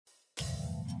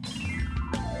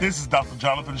This is Dr.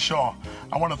 Jonathan Shaw.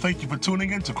 I want to thank you for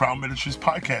tuning in to Crown Ministries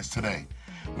podcast today.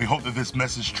 We hope that this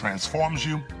message transforms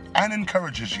you and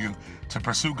encourages you to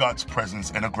pursue God's presence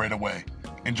in a greater way.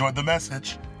 Enjoy the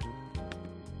message.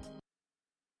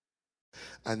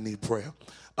 I need prayer.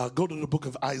 Go to the book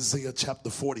of Isaiah chapter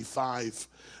 45.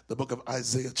 The book of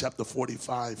Isaiah chapter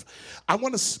 45. I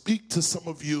want to speak to some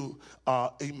of you,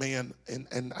 amen,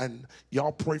 and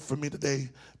y'all pray for me today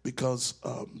because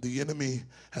the enemy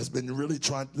has been really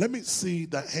trying. Let me see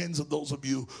the hands of those of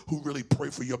you who really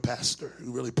pray for your pastor,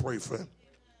 who really pray for him.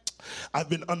 I've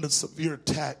been under severe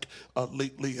attack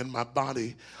lately in my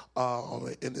body,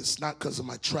 and it's not because of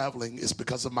my traveling, it's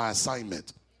because of my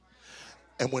assignment.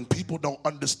 And when people don't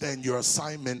understand your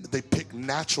assignment, they pick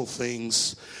natural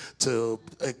things to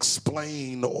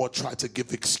explain or try to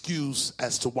give excuse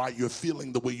as to why you're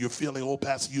feeling the way you're feeling. Oh,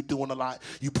 Pastor, you doing a lot,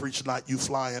 you preach a lot, you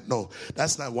flying. No,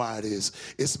 that's not why it is.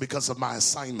 It's because of my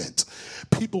assignment.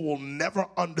 People will never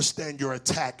understand your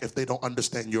attack if they don't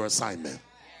understand your assignment.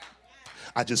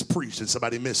 I just preached and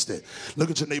somebody missed it. Look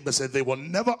at your neighbor and say, they will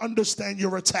never understand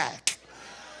your attack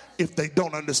if they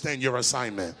don't understand your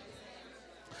assignment.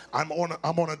 I'm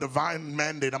on a divine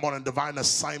mandate. I'm on a divine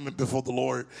assignment before the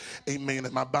Lord. Amen.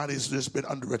 And my body's just been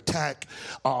under attack.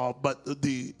 But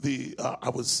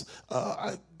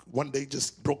I one day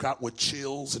just broke out with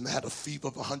chills and had a fever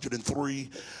of 103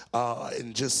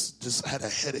 and just had a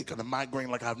headache and a migraine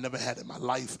like I've never had in my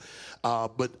life.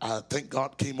 But thank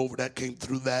God came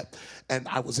through that. And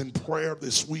I was in prayer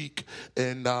this week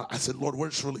and I said, Lord,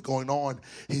 what's really going on?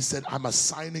 He said, I'm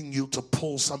assigning you to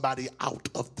pull somebody out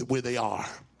of where they are.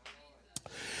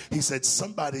 He said,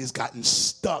 somebody's gotten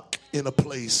stuck in a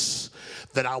place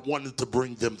that I wanted to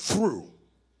bring them through.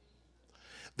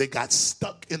 They got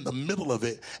stuck in the middle of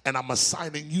it, and I'm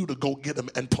assigning you to go get them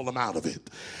and pull them out of it.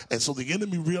 And so the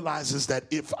enemy realizes that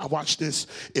if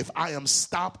I am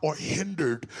stopped or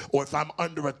hindered, or if I'm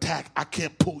under attack, I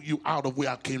can't pull you out of where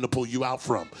I came to pull you out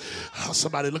from.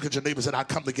 Somebody look at your neighbor and say, I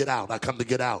come to get out. I come to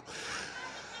get out.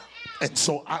 And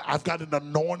so I've got an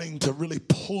anointing to really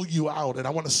pull you out. And I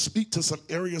want to speak to some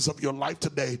areas of your life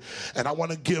today. And I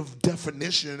want to give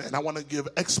definition and I want to give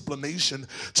explanation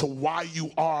to why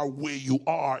you are where you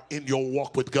are in your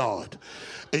walk with God.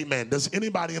 Amen. Does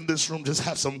anybody in this room just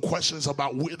have some questions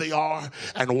about where they are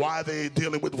and why they're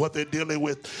dealing with what they're dealing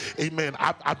with? Amen.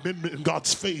 I've been in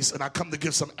God's face and I come to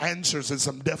give some answers and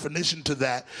some definition to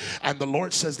that. And the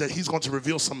Lord says that he's going to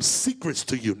reveal some secrets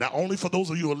to you. Now, only for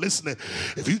those of you who are listening,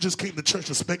 if you just came to church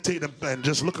to spectate and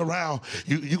just look around,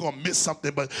 you're going to miss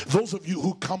something. But those of you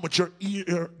who come with your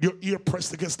ear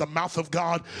pressed against the mouth of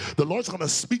God, the Lord's going to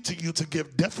speak to you to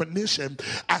give definition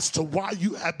as to why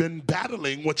you have been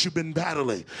battling what you've been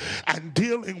battling and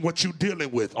dealing what you're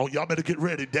dealing with. Oh, y'all better get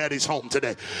ready. Daddy's home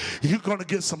today. You're going to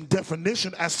get some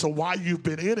definition as to why you've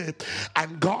been in it,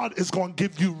 and God is going to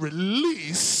give you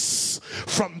release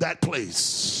from that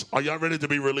place. Are y'all ready to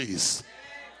be released?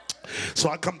 So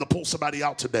I come to pull somebody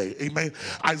out today. Amen.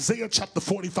 Isaiah chapter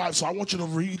 45. So I want you to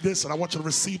read this and I want you to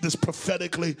receive this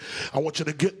prophetically. I want you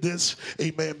to get this.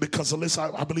 Amen. Because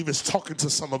Alyssa, I believe it's talking to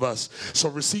some of us. So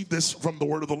receive this from the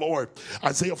word of the Lord.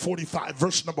 Isaiah 45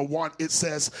 verse number 1. It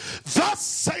says, thus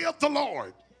saith the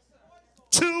Lord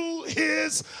to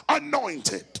his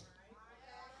anointed,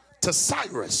 to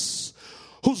Cyrus,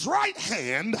 whose right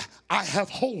hand I have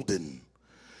holden,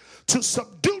 to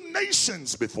subdue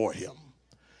nations before him.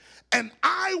 And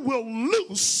I will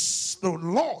loose the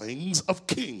loins of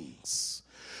kings,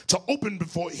 to open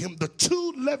before him the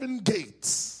 2 leaden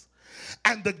gates,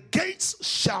 and the gates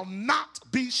shall not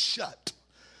be shut.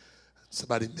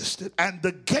 Somebody missed it. And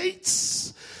the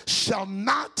gates shall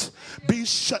not be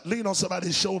shut. Lean on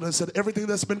somebody's shoulder and said, everything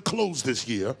that's been closed this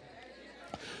year,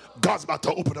 God's about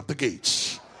to open up the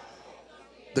gates.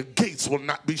 The gates will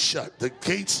not be shut. The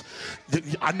gates,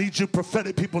 I need you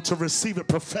prophetic people to receive it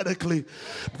prophetically.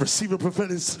 Receive it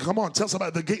prophetically. Come on, tell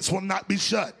somebody the gates will not be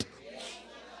shut.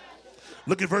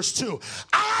 Look at verse 2.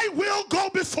 I will go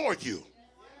before you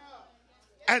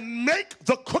and make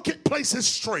the crooked places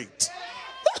straight.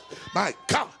 My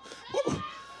God. Woo.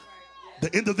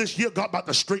 The end of this year, God about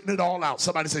to straighten it all out.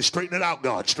 Somebody say, straighten it out,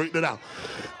 God. Straighten it out.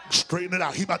 Straighten it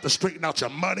out. He about to straighten out your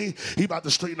money. He about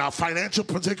to straighten out financial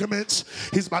predicaments.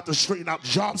 He's about to straighten out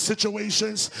job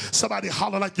situations. Somebody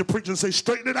holler like you're preaching and say,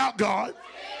 straighten it out, God.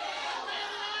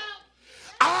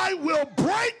 I will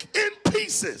break in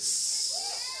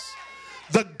pieces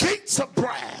the gates of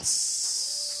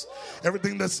brass.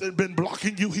 Everything that's been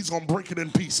blocking you, he's going to break it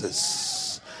in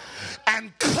pieces.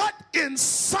 And cut in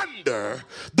sunder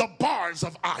the bars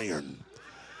of iron.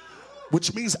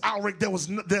 which means, Alric,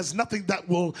 there's nothing that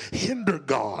will hinder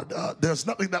God. There's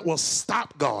nothing that will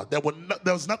stop God.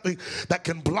 There's nothing that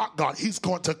can block God. He's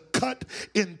going to cut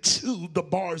into the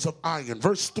bars of iron.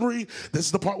 Verse 3, this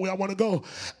is the part where I want to go.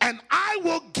 And I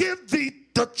will give thee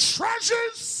the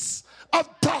treasures of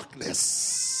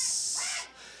darkness.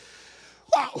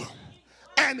 Wow.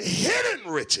 And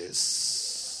hidden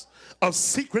riches of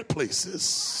secret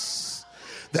places,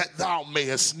 that thou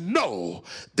mayest know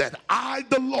that I,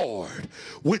 the Lord,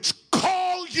 which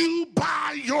call you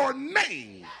by your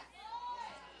name,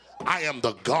 I am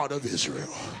the God of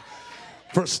Israel.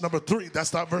 Verse number 3,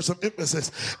 that's that verse of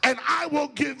emphasis. And I will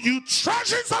give you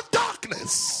treasures of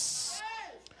darkness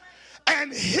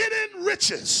and hidden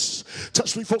riches.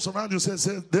 Touch three folks around you and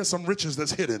says, there's some riches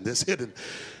that's hidden.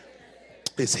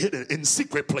 It's hidden in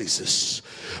secret places.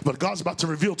 But God's about to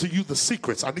reveal to you the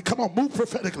secrets. I mean, come on, move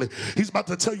prophetically. He's about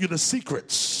to tell you the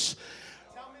secrets.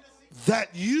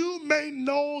 That you may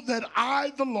know that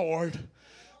I, the Lord,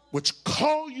 which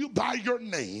call you by your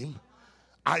name,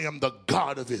 I am the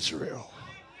God of Israel.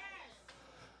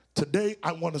 Today,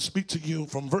 I want to speak to you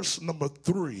from verse number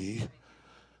 3,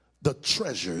 the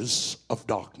treasures of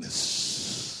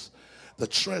darkness. The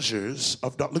treasures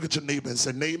of darkness. Look at your neighbor and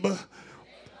say, neighbor,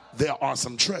 there are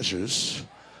some treasures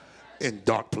in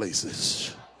dark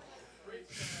places.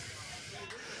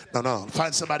 No.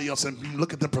 Find somebody else and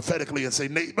look at them prophetically and say,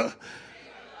 neighbor,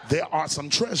 there are some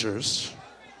treasures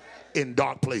in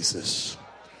dark places.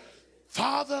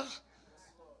 Father,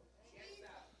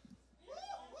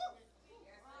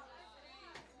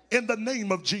 in the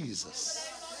name of Jesus.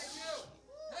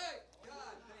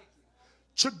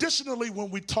 Traditionally, when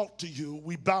we talk to you,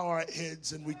 we bow our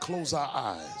heads and we close our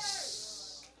eyes.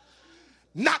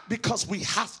 Not because we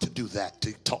have to do that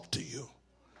to talk to you,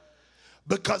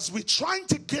 because we're trying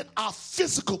to get our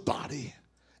physical body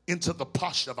into the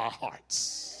posture of our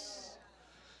hearts.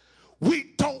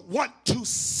 We don't want to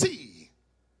see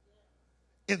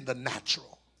in the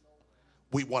natural.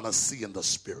 We want to see in the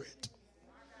spirit.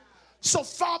 So,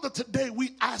 Father, today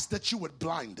we ask that you would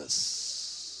blind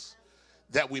us,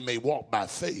 that we may walk by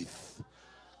faith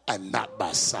and not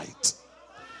by sight.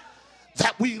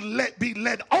 That we be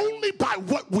led only by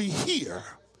what we hear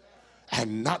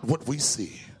and not what we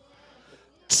see.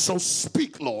 So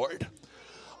speak, Lord,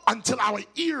 until our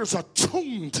ears are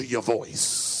tuned to your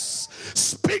voice.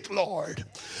 Speak, Lord,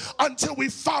 until we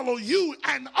follow you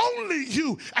and only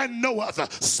you and no other.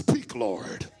 Speak,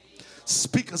 Lord.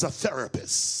 Speak as a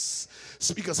therapist.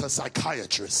 Speak as a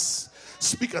psychiatrist.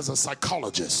 Speak as a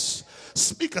psychologist.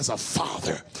 Speak as a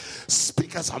father.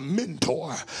 Speak as a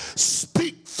mentor.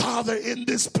 Speak, Father, in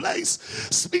this place.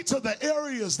 Speak to the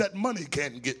areas that money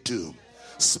can't get to.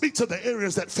 Speak to the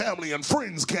areas that family and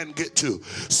friends can't get to.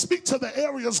 Speak to the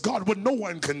areas, God, where no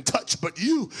one can touch but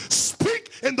you.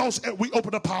 Speak in those areas. We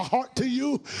open up our heart to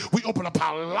you. We open up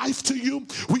our life to you.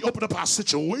 We open up our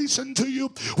situation to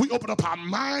you. We open up our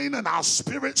mind and our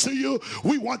spirit to you.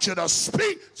 We want you to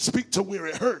speak. Speak to where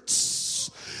it hurts.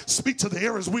 Speak to the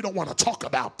areas we don't want to talk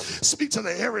about. Speak to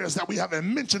the areas that we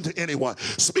haven't mentioned to anyone.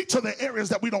 Speak to the areas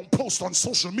that we don't post on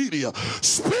social media.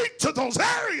 Speak to those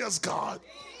areas, God.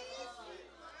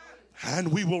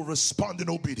 And we will respond in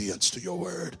obedience to your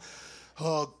word.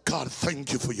 Oh, God,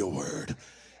 thank you for your word.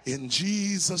 In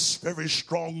Jesus' very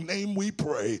strong name we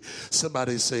pray.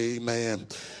 Somebody say amen.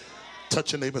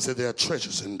 Touch your neighbor and say there are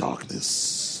treasures in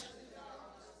darkness.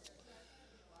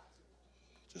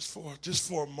 Just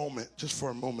for a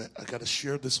moment, I got to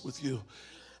share this with you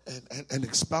and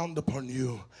expound upon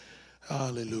you.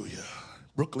 Hallelujah.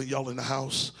 Brooklyn, y'all in the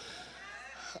house.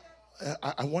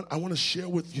 I want to share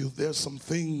with you, there's some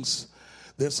things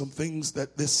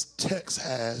that this text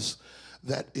has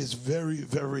that is very,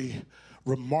 very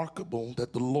remarkable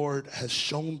that the Lord has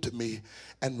shown to me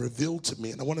and revealed to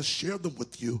me. And I want to share them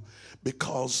with you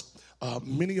because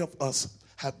many of us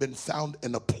have been found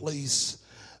in a place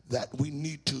that we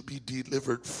need to be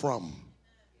delivered from.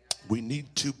 We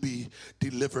need to be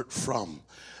delivered from.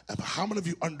 And how many of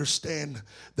you understand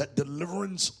that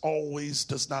deliverance always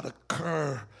does not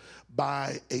occur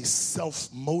by a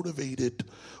self-motivated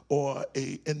or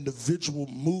a individual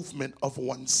movement of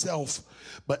oneself,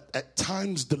 but at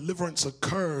times deliverance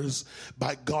occurs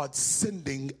by God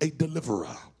sending a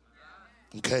deliverer.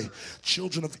 Okay,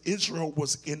 children of Israel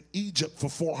was in Egypt for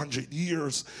 400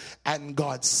 years and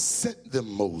God sent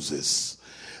them Moses.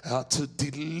 to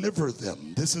deliver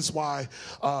them. This is why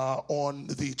on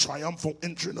the triumphal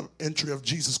entry of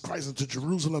Jesus Christ into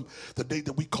Jerusalem, the day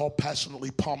that we call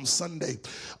passionately Palm Sunday,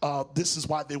 this is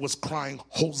why they was crying,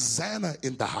 Hosanna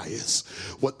in the highest.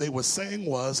 What they were saying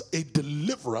was a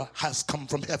deliverer has come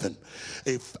from heaven.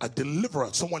 A deliverer,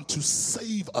 someone to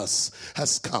save us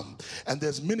has come. And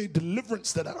there's many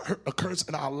deliverance that occurs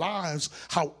in our lives.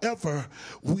 However,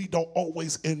 we don't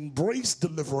always embrace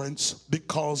deliverance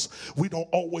because we don't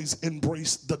always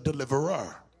embrace the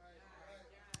deliverer.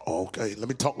 Okay, let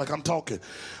me talk like I'm talking.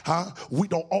 We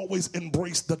don't always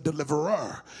embrace the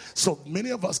deliverer. So many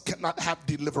of us cannot have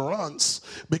deliverance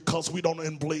because we don't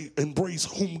embrace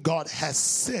whom God has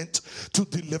sent to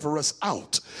deliver us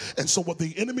out. And so what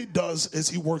the enemy does is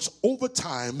he works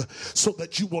overtime so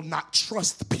that you will not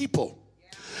trust people.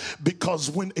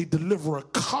 Because when a deliverer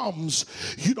comes,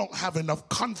 you don't have enough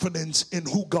confidence in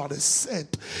who God has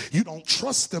sent. You don't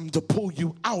trust them to pull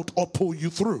you out or pull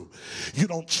you through. You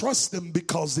don't trust them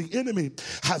because the enemy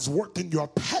has worked in your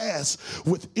past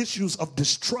with issues of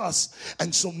distrust.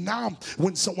 And so now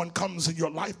when someone comes in your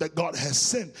life that God has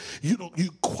sent, you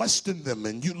question them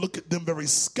and you look at them very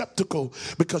skeptical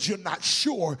because you're not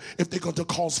sure if they're going to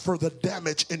cause further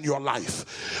damage in your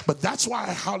life. But that's why,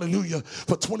 hallelujah,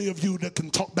 for 20 of you that can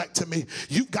talk back to me,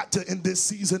 you've got to in this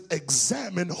season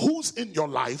examine who's in your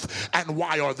life and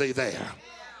why are they there.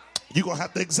 You're going to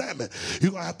have to examine.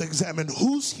 You're going to have to examine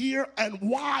who's here and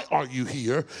why are you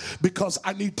here, because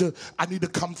I need to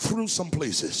come through some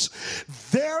places.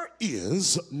 There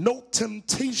is no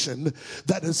temptation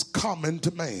that is common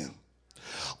to man.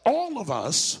 All of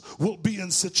us will be in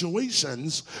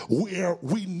situations where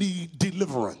we need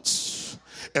deliverance.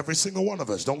 Every single one of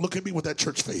us. Don't look at me with that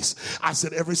church face. I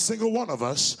said every single one of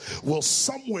us will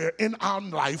somewhere in our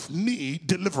life need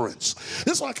deliverance.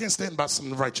 This is why I can't stand by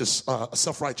some righteous,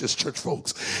 self-righteous church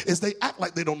folks, is they act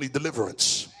like they don't need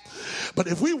deliverance. But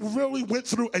if we really went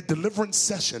through a deliverance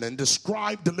session and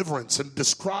described deliverance and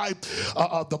described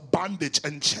the bondage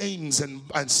and chains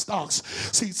and stocks,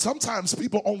 see, sometimes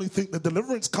people only think that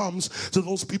deliverance comes to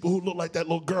those people who look like that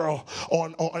little girl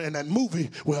in that movie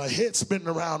with her head spinning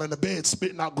around in the bed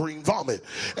spitting out green vomit,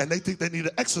 and they think they need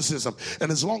an exorcism.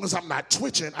 And as long as I'm not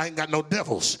twitching, I ain't got no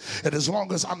devils. And as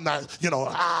long as I'm not,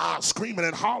 screaming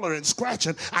and hollering and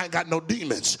scratching, I ain't got no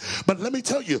demons. But let me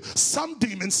tell you, some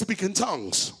demons speak in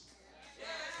tongues.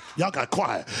 Y'all got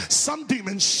quiet. Some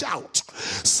demons shout.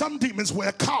 Some demons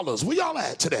wear collars. Where y'all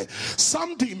at today?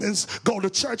 Some demons go to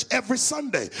church every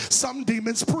Sunday. Some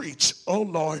demons preach. Oh,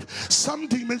 Lord. Some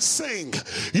demons sing.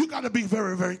 You got to be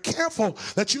very, very careful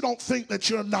that you don't think that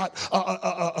you're not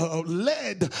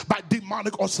led by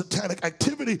demonic or satanic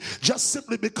activity just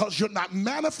simply because you're not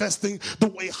manifesting the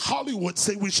way Hollywood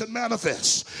say we should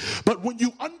manifest. But when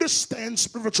you understand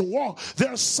spiritual war,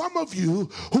 there are some of you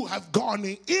who have gone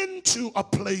into a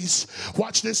place,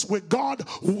 watch this, where God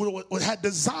had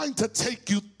designed to take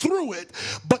you through it,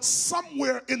 but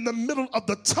somewhere in the middle of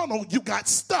the tunnel you got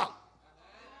stuck.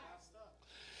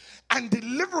 And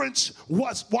deliverance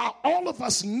was, while all of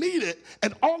us need it,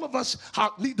 and all of us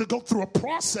need to go through a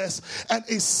process and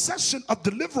a session of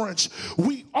deliverance,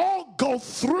 we all go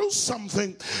through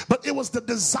something, but it was the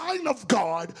design of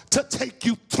God to take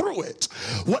you through it.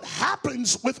 What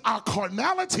happens with our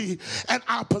carnality and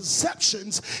our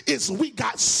perceptions is we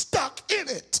got stuck in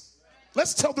it.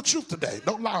 Let's tell the truth today.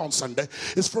 Don't lie on Sunday.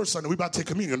 It's first Sunday. We're about to take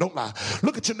communion. Don't lie.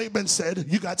 Look at your neighbor and said,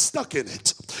 you got stuck in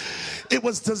it. It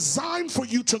was designed for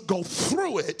you to go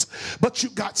through it, but you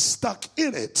got stuck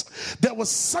in it. There were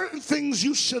certain things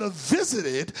you should have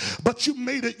visited, but you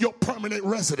made it your permanent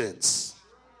residence.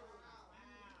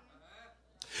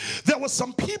 There were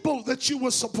some people that you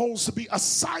were supposed to be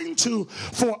assigned to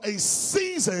for a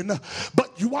season,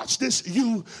 but you watch this,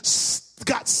 you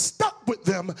got stuck with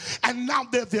them, and now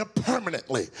they're there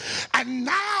permanently. And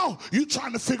now you're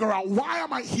trying to figure out, why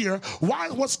am I here?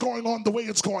 What's going on the way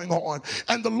it's going on?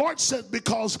 And the Lord said,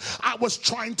 because I was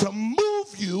trying to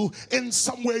move you in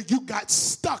somewhere you got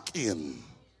stuck in.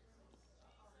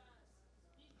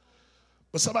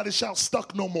 But somebody shout,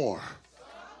 stuck no more.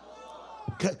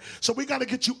 Okay, so we got to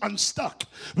get you unstuck.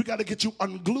 We got to get you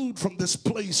unglued from this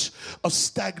place of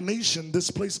stagnation,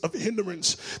 this place of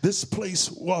hindrance, this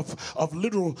place of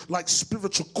literal like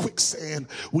spiritual quicksand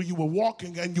where you were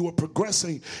walking and you were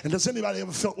progressing. And does anybody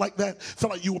ever felt like that?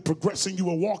 Felt like you were progressing, you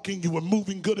were walking, you were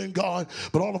moving good in God,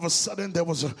 but all of a sudden there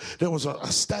was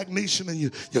a stagnation and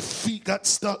your feet got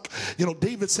stuck. You know,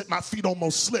 David said, my feet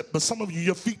almost slipped, but some of you,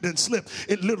 your feet didn't slip.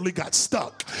 It literally got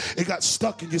stuck. It got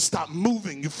stuck and you stopped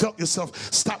moving. You felt yourself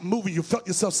stop moving. You felt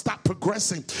yourself stop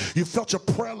progressing. You felt your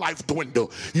prayer life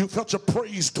dwindle. You felt your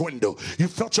praise dwindle. You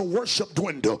felt your worship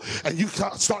dwindle. And you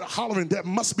started hollering, there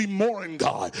must be more in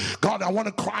God. God, I want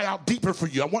to cry out deeper for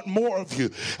you. I want more of you.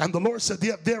 And the Lord said,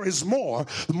 yeah, there is more.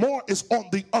 More is on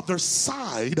the other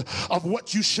side of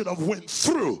what you should have went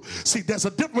through. See, there's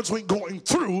a difference between going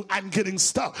through and getting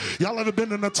stuck. Y'all ever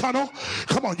been in a tunnel?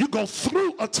 Come on, you go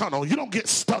through a tunnel. You don't get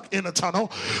stuck in a tunnel.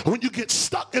 When you get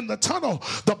stuck in the tunnel,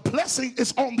 the blessing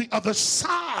is on the other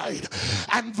side.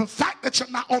 And the fact that you're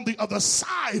not on the other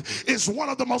side is one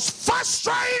of the most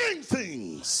frustrating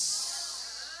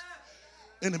things.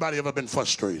 Anybody ever been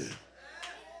frustrated?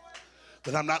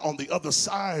 That I'm not on the other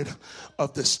side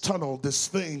of this tunnel, this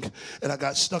thing, and I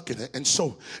got stuck in it. And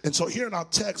so here in our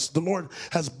text, the Lord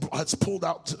has pulled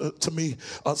out to me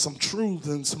some truth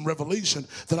and some revelation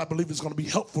that I believe is going to be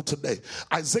helpful today.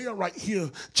 Isaiah right here,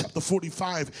 chapter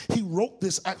 45, he wrote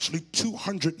this actually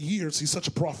 200 years. He's such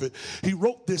a prophet. He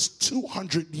wrote this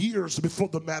 200 years before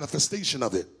the manifestation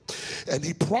of it. And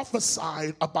he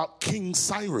prophesied about King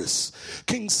Cyrus.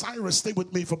 King Cyrus, stay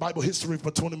with me for Bible history for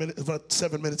 20 minutes, for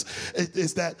 7 minutes.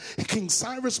 Is that King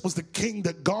Cyrus was the king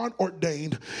that God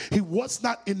ordained. He was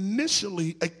not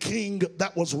initially a king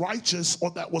that was righteous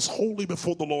or that was holy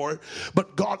before the Lord,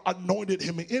 but God anointed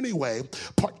him anyway.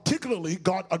 Particularly,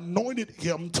 God anointed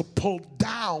him to pull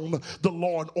down the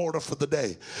law and order for the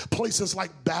day. Places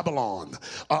like Babylon,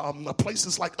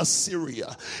 places like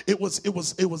Assyria. It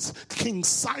was King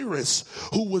Cyrus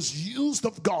who was used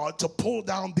of God to pull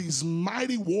down these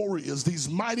mighty warriors, these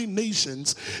mighty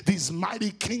nations, these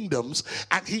mighty kingdoms.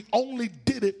 And he only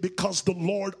did it because the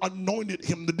Lord anointed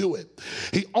him to do it.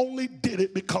 He only did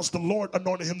it because the Lord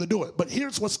anointed him to do it. But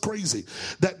here's what's crazy,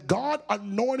 that God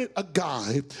anointed a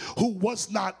guy who was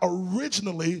not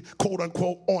originally, quote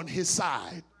unquote, on his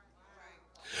side.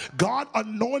 God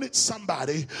anointed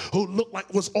somebody who looked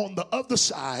like was on the other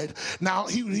side. Now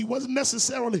he wasn't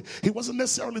necessarily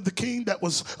the king that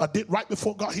was did right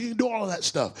before God. He didn't do all of that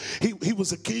stuff. He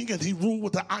was a king and he ruled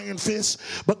with an iron fist.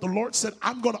 But the Lord said,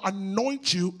 I'm going to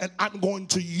anoint you and I'm going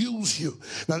to use you.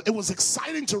 Now it was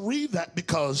exciting to read that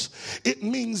because it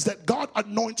means that God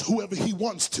anoints whoever he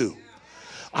wants to.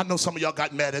 I know some of y'all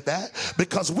got mad at that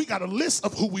because we got a list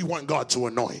of who we want God to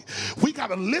anoint. We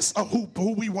got a list of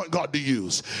who we want God to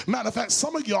use. Matter of fact,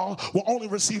 some of y'all will only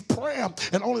receive prayer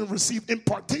and only receive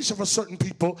impartation for certain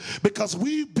people because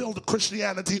we build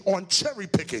Christianity on cherry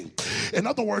picking. In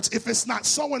other words, if it's not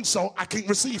so-and-so, I can't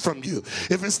receive from you.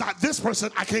 If it's not this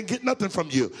person, I can't get nothing from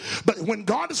you. But when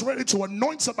God is ready to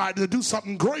anoint somebody to do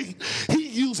something great, he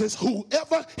uses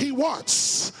whoever he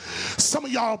wants. Some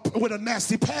of y'all with a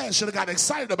nasty past should have got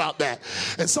excited about that.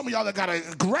 And some of y'all that got a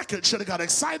record should have got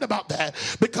excited about that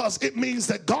because it means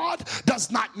that God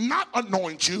does not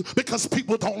anoint you because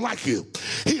people don't like you.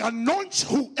 He anoints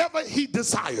whoever he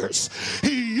desires.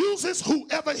 He uses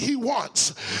whoever he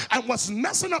wants. And what's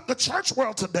messing up the church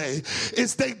world today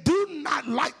is they do not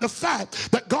like the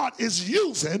fact that God is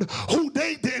using who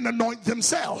they didn't anoint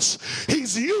themselves.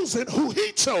 He's using who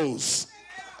he chose.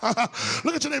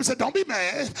 Look at your neighbor and say, don't be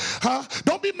mad.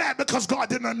 Don't be mad because God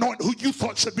didn't anoint who you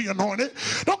thought should be anointed.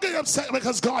 Don't get upset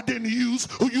because God didn't use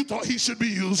who you thought he should be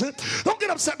using. Don't get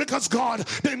upset because God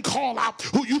didn't call out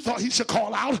who you thought he should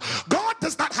call out. God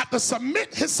does not have to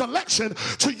submit his selection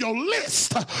to your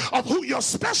list of who your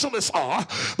specialists are,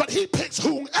 but he picks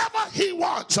whoever he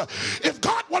wants. If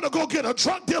God want to go get a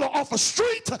drug dealer off a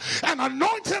street and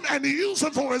anoint him and use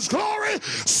him for his glory,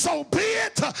 so be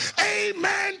it.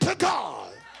 Amen to God.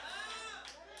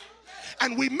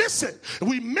 And we miss it.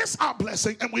 We miss our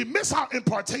blessing and we miss our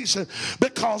impartation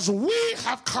because we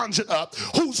have conjured up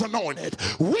who's anointed.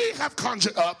 We have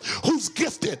conjured up who's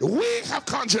gifted. We have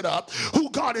conjured up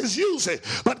who God is using.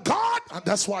 But God,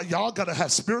 that's why y'all got to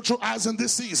have spiritual eyes in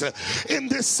this season. In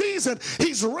this season,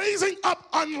 he's raising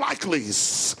up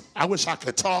unlikelies. I wish I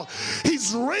could talk.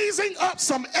 He's raising up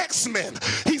some X-Men.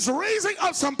 He's raising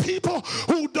up some people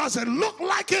who doesn't look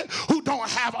like it, who don't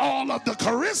have all of the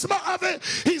charisma of it.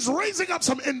 He's raising up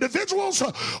some individuals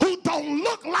who don't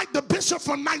look like the bishop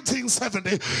from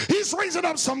 1970. He's raising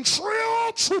up some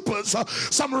trail troopers,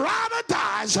 some ride or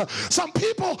dies, some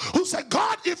people who say,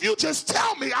 God, if you just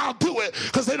tell me, I'll do it,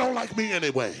 because they don't like me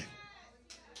anyway.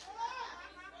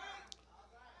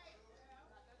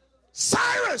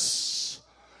 Cyrus,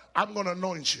 I'm going to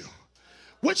anoint you,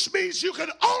 which means you can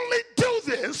only do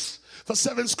this for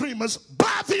 7 screamers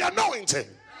by the anointing.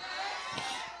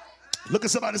 Look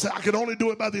at somebody and say, I can only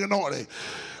do it by the anointing.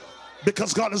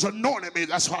 Because God has anointed me,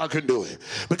 that's how I can do it.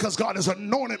 Because God has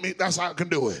anointed me, that's how I can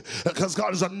do it. Because God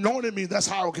has anointed me, that's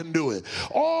how I can do it.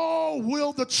 Oh,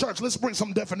 will the church, let's bring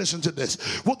some definition to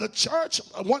this. Will the church,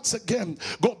 once again,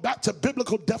 go back to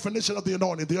biblical definition of the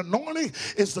anointing? The anointing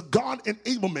is the God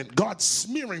enablement, God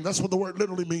smearing. That's what the word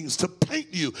literally means, to paint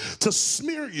you, to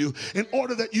smear you in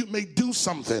order that you may do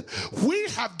something. We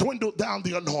have dwindled down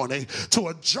the anointing to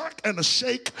a jerk and a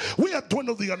shake. We have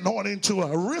dwindled the anointing to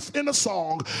a riff in a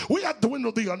song. We have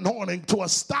dwindled the anointing to a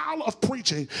style of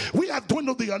preaching. We have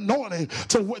dwindled the anointing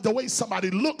to the way somebody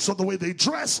looks or the way they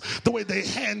dress, the way they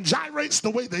hand gyrates, the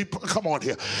way they, come on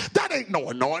here. That ain't no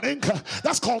anointing.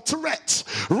 That's called Tourette's.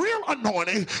 Real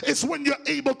anointing is when you're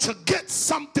able to get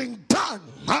something done.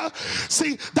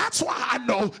 See, that's why I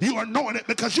know you're anointed,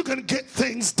 because you can get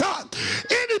things done.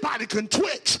 Anybody can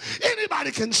twitch.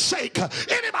 Anybody can shake.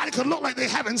 Anybody can look like they're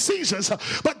having seizures.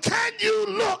 But can you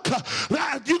look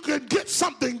that you can get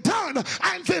something done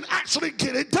and then actually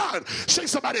get it done? Shake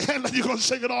somebody's hand like you're going to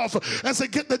shake it off and say,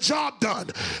 get the job done.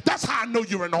 That's how I know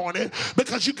you're anointed,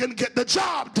 because you can get the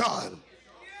job done.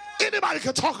 Anybody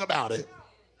can talk about it,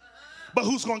 but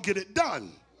who's going to get it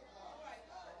done?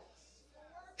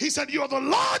 He said, you're the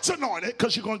Lord's anointed,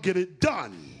 because you're going to get it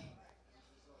done.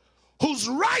 Whose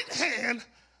right hand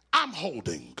I'm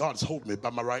holding. God's holding me by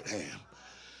my right hand.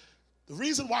 The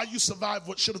reason why you survived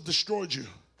what should have destroyed you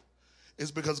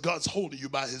is because God's holding you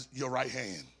by your right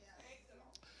hand.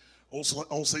 Old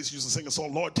saints used to sing a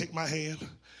song, Lord, take my hand,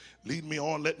 lead me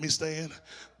on, let me stand.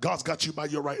 God's got you by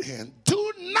your right hand.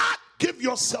 Do not give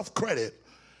yourself credit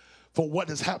for what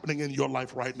is happening in your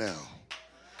life right now.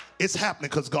 It's happening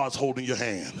because God's holding your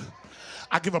hand.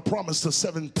 I give a promise to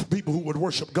 7 people who would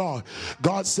worship God.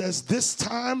 God says, this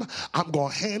time I'm going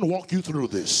to hand walk you through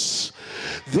this.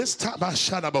 This time,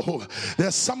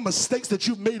 there's some mistakes that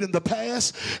you've made in the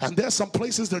past, and there's some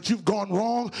places that you've gone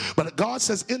wrong. But God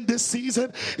says, in this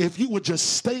season, if you would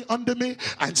just stay under me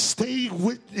and stay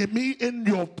with me in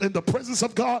the presence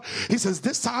of God, he says,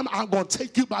 this time I'm going to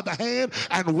take you by the hand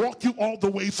and walk you all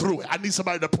the way through it. I need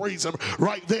somebody to praise him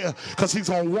right there, because he's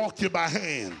going to walk you by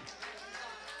hand.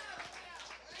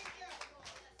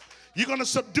 You're going to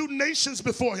subdue nations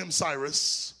before him,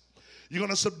 Cyrus. You're going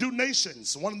to subdue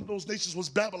nations. One of those nations was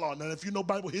Babylon. And if you know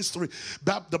Bible history,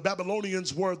 the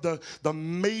Babylonians were the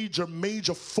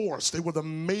major force. They were the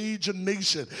major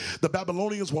nation. The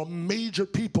Babylonians were major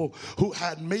people who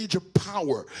had major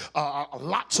power.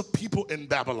 Lots of people in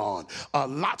Babylon.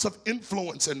 Lots of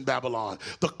influence in Babylon.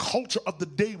 The culture of the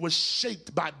day was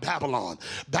shaped by Babylon.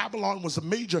 Babylon was a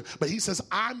major, but he says,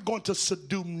 I'm going to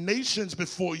subdue nations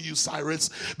before you,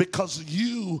 Cyrus, because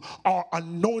you are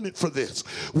anointed for this,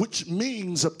 which means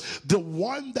the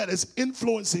one that is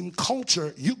influencing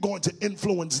culture, you're going to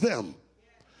influence them.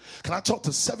 Can I talk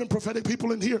to 7 prophetic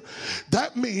people in here?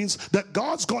 That means that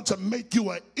God's going to make you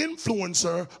an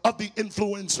influencer of the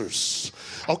influencers.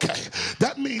 Okay.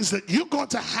 That means that you're going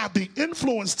to have the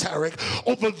influence, Tarek,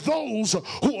 over those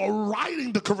who are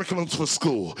writing the curriculums for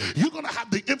school. You're going to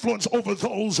have the influence over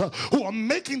those who are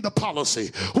making the policy,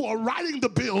 who are writing the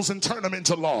bills and turn them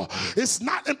into law. It's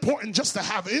not important just to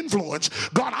have influence.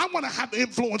 God, I want to have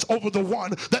influence over the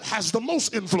one that has the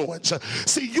most influence.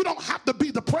 See, you don't have to be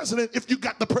the president if you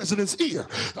got the president's ear.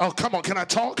 Oh, come on, can I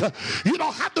talk? You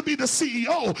don't have to be the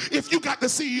CEO if you got the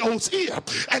CEO's ear.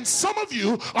 And some of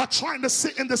you are trying to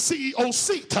sit in the CEO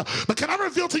seat. But can I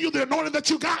reveal to you the anointing that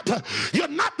you got? You're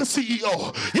not the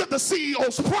CEO. You're the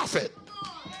CEO's prophet.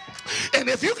 And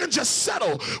if you can just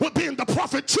settle with being the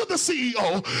prophet to the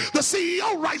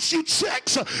CEO writes you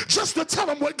checks just to tell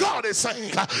him what God is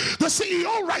saying. The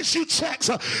CEO writes you checks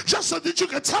just so that you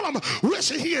can tell him where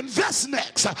should he invest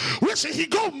next, where should he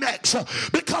go next,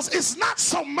 because it's not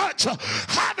so much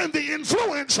having the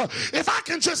influence if I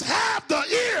can just have the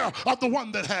ear of the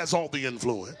one that has all the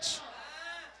influence.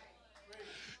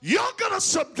 You're going to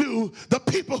subdue the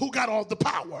people who got all the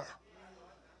power.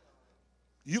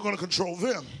 You're going to control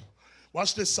them.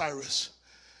 Watch this, Cyrus.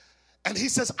 And he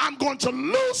says, I'm going to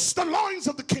loose the loins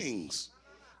of the kings.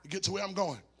 You get to where I'm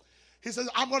going. He says,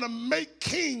 I'm going to make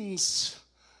kings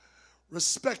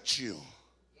respect you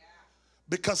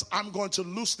because I'm going to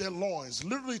loose their loins.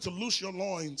 Literally, to loose your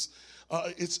loins,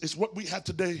 it's what we have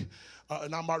today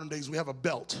in our modern days. We have a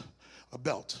belt. A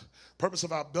belt. The purpose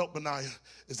of our belt, Benaiah,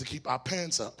 is to keep our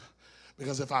pants up.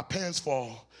 Because if our pants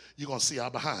fall, you're going to see our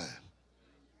behind.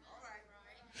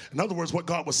 In other words, what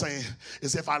God was saying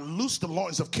is if I loose the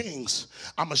loins of kings,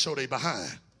 I'm going to show they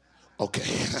behind.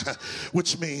 Okay,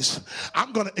 which means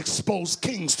I'm going to expose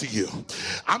kings to you.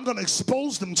 I'm going to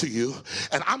expose them to you,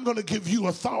 and I'm going to give you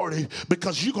authority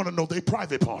because you're going to know their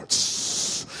private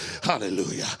parts.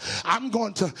 Hallelujah. I'm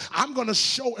going to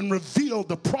show and reveal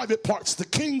the private parts, the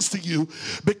kings, to you,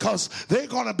 because they're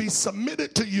going to be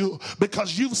submitted to you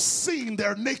because you've seen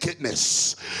their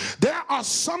nakedness. There are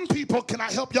some people, can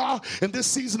I help y'all in this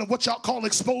season of what y'all call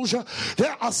exposure?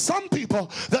 There are some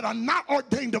people that are not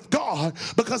ordained of God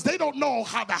because they don't know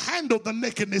how to handle the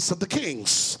nakedness of the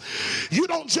kings. You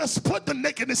don't just put the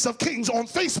nakedness of kings on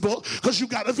Facebook because you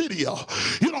got a video.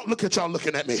 You don't look at y'all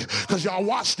looking at me because y'all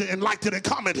watched it and liked it and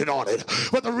commented on it.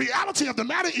 But the reality of the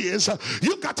matter is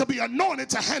you've got to be anointed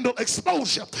to handle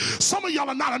exposure. Some of y'all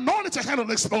are not anointed to handle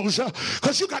exposure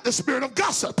because you got the spirit of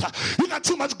gossip. You got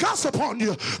too much gossip on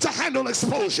you to handle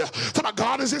exposure.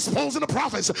 God is exposing the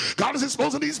prophets. God is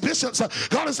exposing these bishops.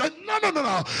 God is saying, no.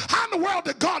 How in the world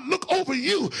did God look over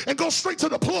you and go straight to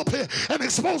the pulpit and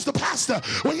expose the pastor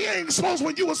when he ain't exposed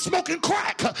when you were smoking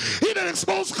crack? He didn't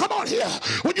expose, come on here,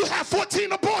 when you had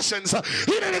 14 abortions.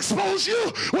 He didn't expose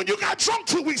you when you got drunk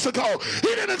 2 weeks ago. He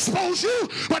didn't expose you,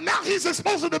 but now he's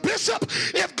exposing the bishop.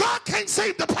 If God can't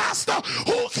save the pastor,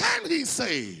 who can he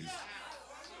save?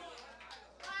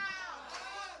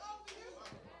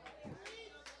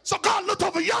 So God looked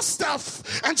over your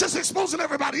stuff and just exposing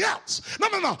everybody else.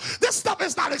 No. This stuff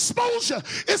is not exposure.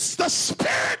 It's the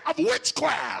spirit of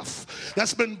witchcraft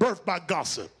that's been birthed by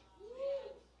gossip.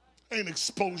 Ain't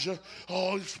exposure.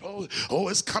 Oh,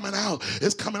 it's coming out.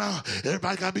 It's coming out.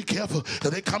 Everybody got to be careful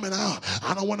because they're coming out.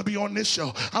 I don't want to be on this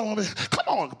show. Come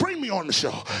on, bring me on the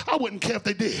show. I wouldn't care if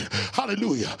they did.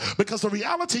 Hallelujah. Because the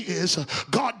reality is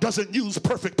God doesn't use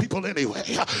perfect people anyway.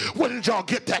 Where did y'all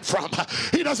get that from?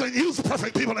 He doesn't use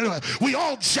perfect people anyway. We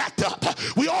all jacked up.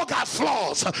 We all got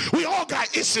flaws. We all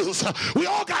got issues. We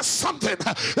all got something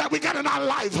that we got in our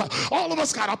life. All of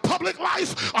us got a public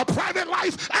life, a private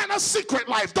life, and a secret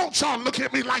life. Don't y'all look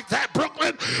at me like that,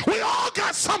 Brooklyn. We all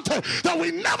got something that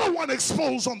we never want to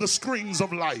expose on the screens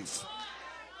of life.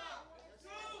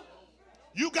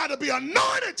 You got to be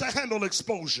anointed to handle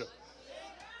exposure.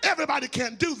 Everybody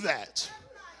can't do that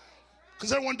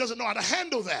because everyone doesn't know how to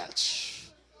handle that.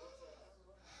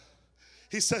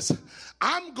 He says,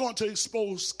 I'm going to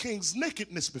expose king's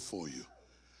nakedness before you.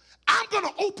 I'm going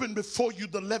to open before you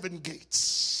the leaven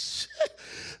gates.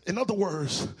 In other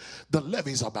words, the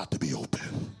levees are about to be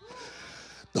open.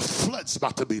 The flood's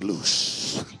about to be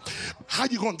loose. How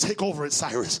you going to take over it,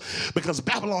 Cyrus? Because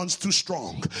Babylon's too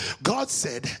strong. God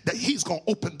said that he's going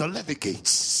to open the levee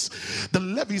gates. The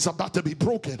levees are about to be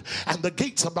broken and the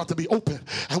gates are about to be open.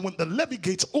 And when the levee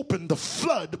gates open, the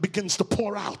flood begins to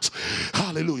pour out.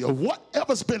 Hallelujah.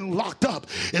 Whatever's been locked up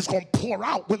is going to pour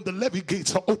out when the levee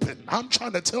gates are open. I'm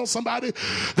trying to tell somebody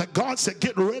that God said,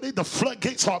 get ready. The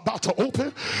floodgates are about to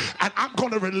open and I'm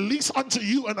going to release unto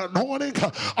you an anointing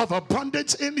of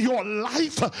abundance in your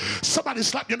life. Somebody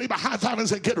slap your neighbor high five and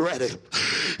say, get ready.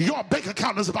 Your bank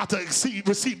account is about to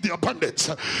receive the abundance.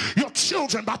 Your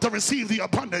children about to receive the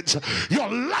abundance. Your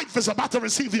life is about to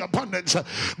receive the abundance.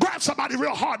 Grab somebody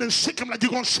real hard and shake him like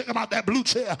you're going to shake him out that blue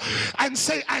chair and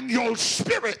say, and your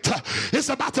spirit is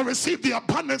about to receive the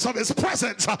abundance of his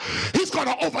presence. He's going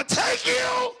to overtake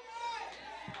you.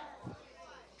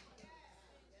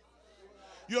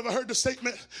 You ever heard the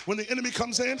statement, when the enemy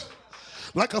comes in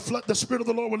like a flood, the Spirit of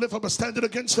the Lord will lift up a standard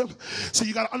against him? So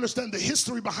you got to understand the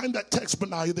history behind that text,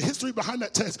 Benaiah. The history behind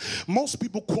that text, most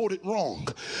people quote it wrong.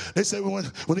 They say when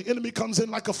the enemy comes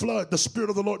in like a flood, the Spirit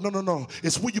of the Lord. No.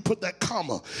 It's where you put that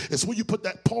comma. It's where you put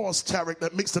that pause, Tarek,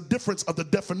 that makes the difference of the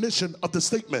definition of the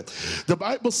statement. The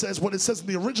Bible says, what it says in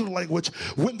the original language,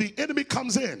 when the enemy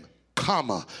comes in,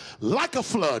 comma, like a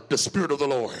flood, the Spirit of the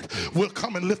Lord will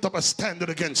come and lift up a standard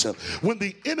against him. When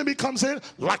the enemy comes in,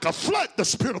 like a flood, the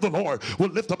Spirit of the Lord will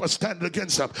lift up a standard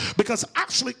against him. Because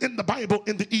actually in the Bible,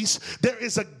 in the East, there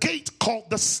is a gate called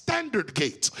the Standard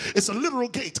Gate. It's a literal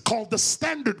gate called the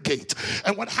Standard Gate.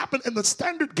 And what happened in the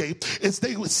Standard Gate is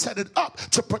they would set it up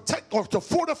to protect or to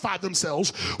fortify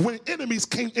themselves when enemies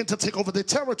came in to take over their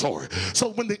territory.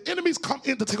 So when the enemies come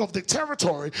in to take over their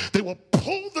territory, they will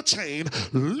pull the chain,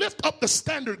 lift up the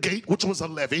Standard Gate, which was a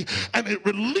levee, and it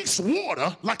released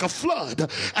water like a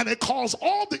flood, and it caused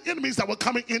all the enemies that were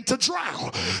coming in to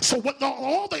drown. So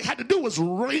all they had to do was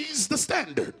raise the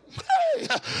standard. Hey,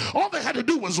 all they had to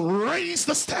do was raise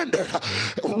the standard,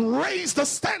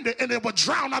 and it would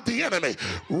drown out the enemy.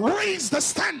 Raise the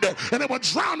standard, and it would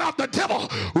drown out the devil.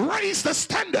 Raise the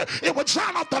standard, it would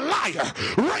drown out the liar.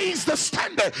 Raise the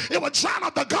standard, it would drown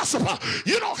out the gossiper.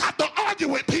 You don't have to argue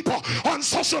with people on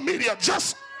social media.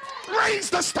 Just raise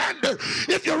the standard.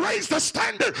 If you raise the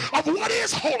standard of what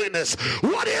is holiness,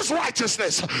 what is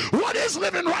righteousness, what is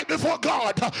living right before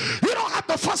God, you don't have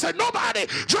to fuss at nobody.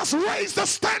 Just raise the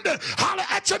standard. Holler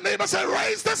at your neighbor, say,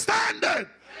 raise the standard.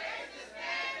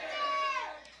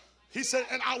 He said,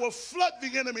 and I will flood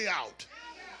the enemy out.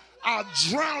 I'll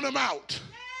drown him out.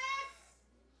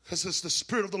 Because it's the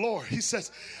Spirit of the Lord. He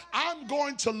says, I'm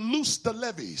going to loose the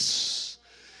levees.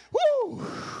 Woo!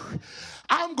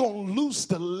 I'm going to loose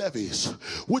the levees,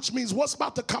 which means what's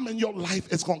about to come in your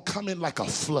life is going to come in like a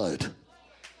flood.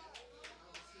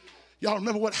 Y'all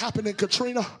remember what happened in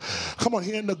Katrina? Come on,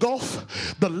 here in the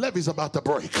Gulf, the levee's about to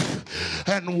break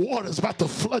and water's about to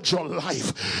flood your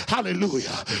life.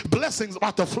 Hallelujah. Blessings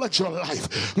about to flood your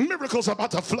life. Miracles about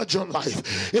to flood your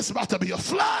life. It's about to be a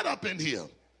flood up in here.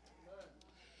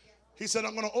 He said,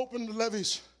 I'm going to open the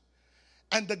levees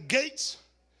and the gates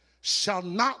shall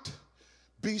not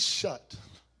be shut.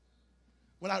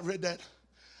 When I read that,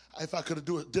 if I could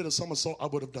have did a somersault, I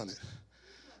would have done it.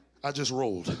 I just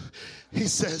rolled. He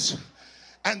says,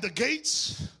 and the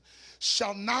gates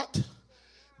shall not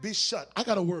be shut. I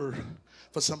got a word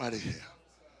for somebody here.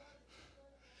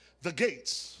 The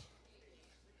gates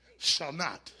shall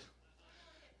not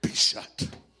be shut.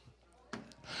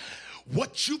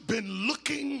 What you've been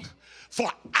looking for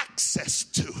access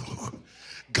to,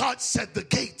 God said the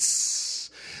gates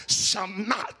shall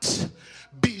not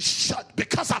be shut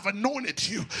because I've anointed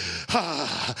you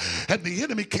and the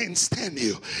enemy can't stand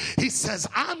you. He says,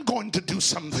 I'm going to do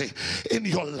something in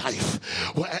your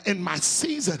life where in my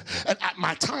season and at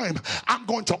my time, I'm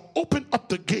going to open up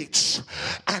the gates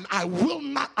and I will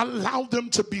not allow them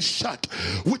to be shut,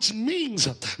 which means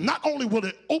not only will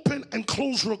it open and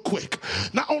close real quick,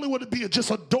 not only will it be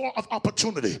just a door of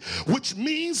opportunity, which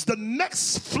means the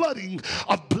next flooding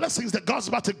of blessings that God's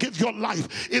about to give your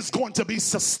life is going to be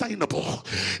sustainable.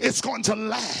 It's going to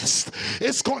last.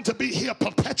 It's going to be here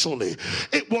perpetually.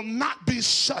 It will not be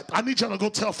shut. I need y'all to go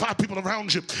tell 5 people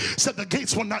around you, said the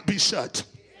gates will not be shut.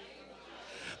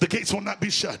 The gates will not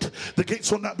be shut. The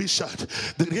gates will not be shut.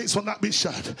 The gates will not be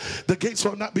shut. The gates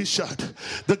will not be shut.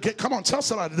 Come on, tell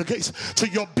somebody the gates to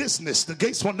your business. The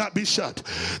gates will not be shut.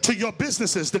 To your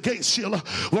businesses, the gates, Sheila,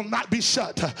 will not be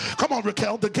shut. Come on,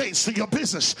 Raquel, the gates to your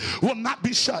business will not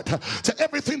be shut. To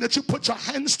everything that you put your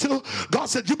hands to, God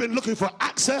said you've been looking for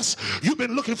access. You've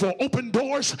been looking for open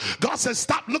doors. God says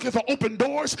stop looking for open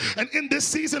doors, and in this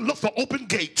season look for open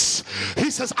gates.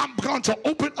 He says I'm going to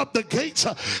open up the gates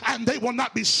and they will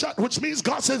not be shut, which means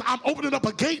God says I'm opening up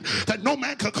a gate that no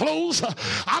man can close.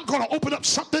 I'm going to open up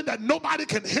something that nobody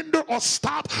can hinder or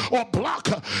stop or block.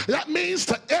 That means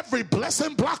to every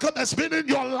blessing blocker that's been in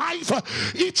your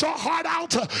life, eat your heart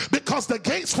out because the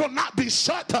gates will not be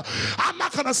shut. I'm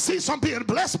not going to cease from being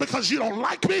blessed because you don't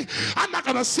like me. I'm not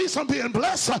going to cease from being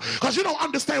blessed because you don't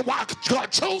understand why God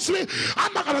chose me.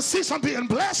 I'm not going to cease from being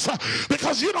blessed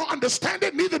because you don't understand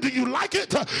it, neither do you like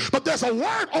it. But there's a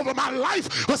word over my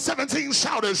life with 17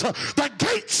 shouters. The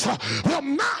gates will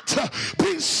not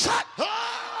be shut.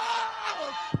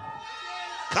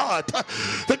 God,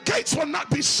 the gates will not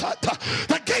be shut.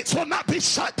 The gates will not be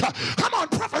shut. Come on,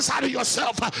 prophesy to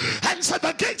yourself and say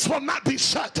the gates will not be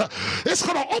shut. It's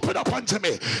going to open up unto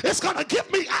me. It's going to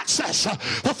give me access.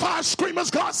 The 5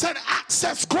 screamers, God said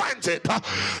access granted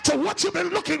to what you've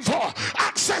been looking for.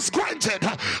 Access granted.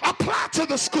 Apply to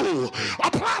the school.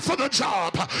 Apply for the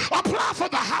job. Apply for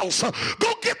the house.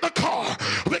 Go get the car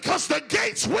because the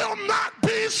gates will not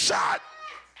be shut.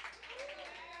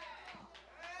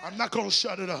 I'm not going to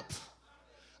shut it up.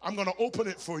 I'm going to open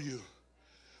it for you.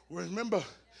 Remember,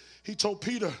 he told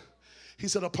Peter, he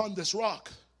said, upon this rock,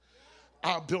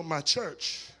 I'll build my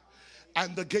church,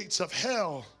 and the gates of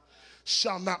hell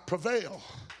shall not prevail.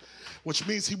 Which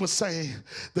means he was saying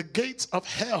the gates of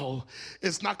hell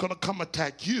is not going to come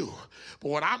attack you. But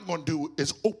what I'm going to do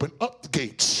is open up the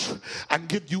gates and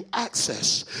give you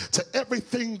access to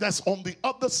everything that's on the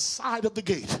other side of the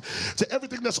gate, to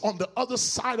everything that's on the other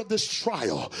side of this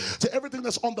trial, to everything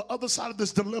that's on the other side of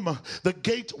this dilemma. The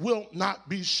gate will not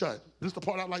be shut. This is the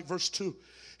part I like, verse 2.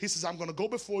 He says, I'm going to go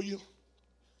before you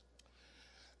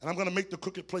and I'm going to make the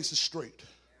crooked places straight.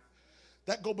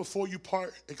 That go before you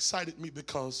part excited me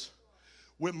because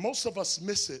where most of us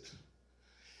miss it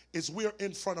is we're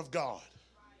in front of God.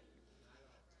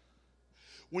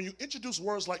 When you introduce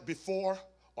words like before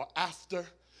or after,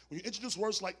 when you introduce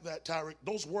words like that, Tarek,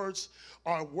 those words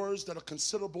are words that are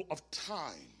considerable of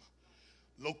time,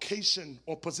 location,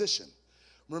 or position.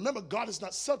 Remember, God is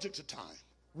not subject to time.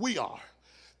 We are.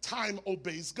 Time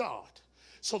obeys God.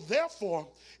 So therefore,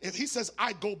 if he says,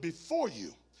 I go before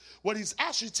you, what he's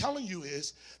actually telling you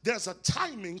is there's a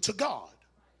timing to God.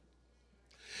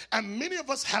 And many of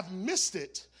us have missed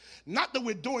it. Not that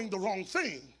we're doing the wrong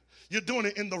thing. You're doing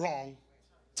it in the wrong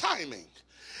timing.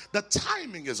 The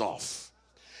timing is off.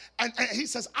 And he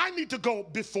says, I need to go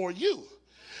before you.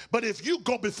 But if you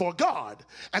go before God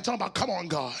and talk about, come on,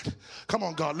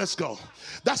 God, let's go.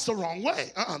 That's the wrong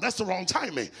way. That's the wrong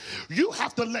timing. You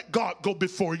have to let God go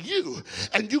before you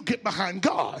and you get behind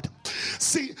God.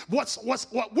 See, what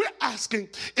we're asking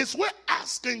is we're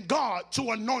asking God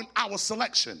to anoint our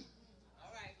selection.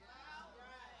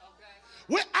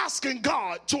 We're asking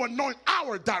God to anoint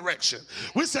our direction.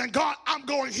 We're saying, God, I'm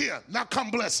going here. Now come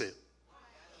bless it.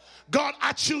 God,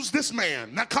 I choose this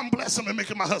man. Now come bless him and make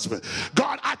him my husband.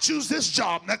 God, I choose this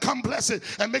job. Now come bless it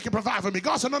and make it provide for me.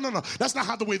 God said, no. That's not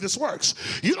how the way this works.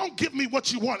 You don't give me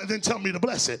what you want and then tell me to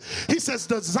bless it. He says,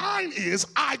 the design is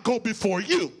I go before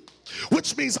you,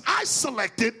 which means I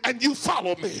select it and you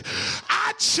follow me.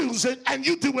 I choose it and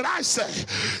you do what I say.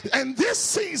 And this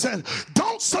season,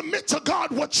 don't submit to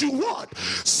God what you want.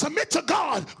 Submit to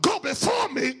God, go before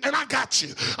me and I got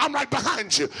you. I'm right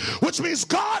behind you. Which means,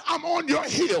 God, I'm on your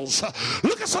heels.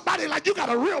 Look at somebody like you got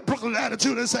a real Brooklyn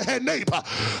attitude and say, hey neighbor,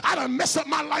 I done messed up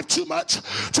my life too much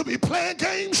to be playing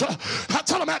games. I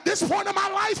tell him at this point in my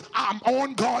life, I'm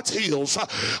on God's heels.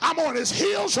 I'm on his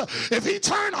heels. If he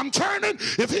turn, I'm turning.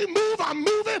 If he move, I'm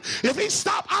moving. If he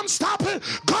stop, I'm stopping.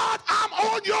 God, I'm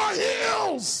on your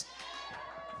heels.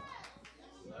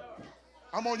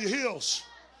 I'm on your heels.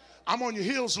 I'm on your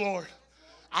heels, Lord.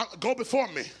 Go before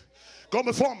me. Go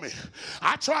before me.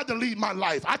 I tried to lead my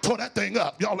life. I tore that thing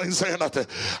up. Y'all ain't saying nothing.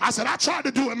 I said, I tried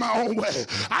to do it my own way.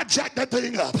 I jacked that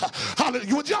thing up.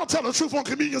 Hallelujah. Would y'all tell the truth on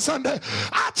Communion Sunday?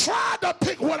 I tried to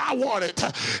pick what I wanted,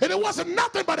 and it wasn't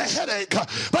nothing but a headache.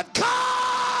 But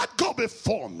God, go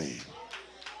before me.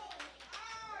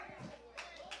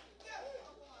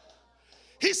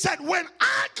 He said, when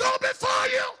I go before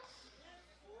you,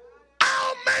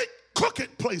 I'll make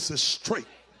crooked places straight.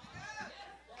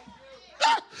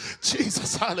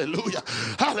 Jesus, hallelujah,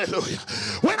 hallelujah.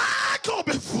 When I go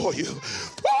before you,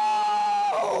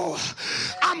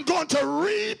 I'm going to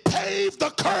repave the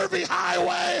curvy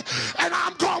highway and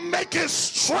I'm going to make it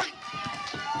straight.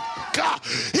 God,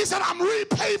 he said, I'm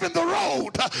repaving the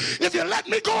road. If you let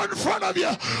me go in front of you,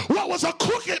 what was a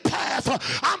crooked path,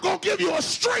 I'm going to give you a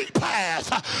straight path.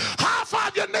 High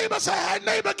five your neighbor, say, hey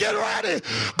neighbor, get ready.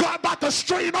 God about to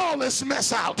straighten all this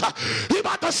mess out. He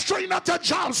about to straighten out your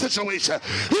job situation.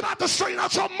 He about to straighten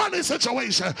out your money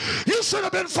situation. You should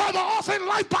have been further off in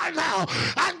life by now.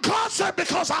 And God said,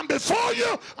 because I'm before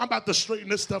you, I'm about to straighten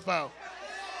this stuff out.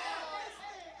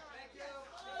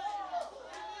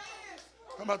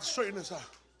 I'm about to straighten this out.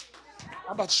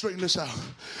 I'm about to straighten this out.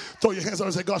 Throw your hands out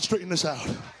and say, God, straighten this out.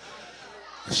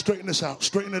 Straighten this out.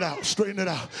 Straighten it out. Straighten it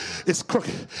out. It's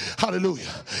crooked.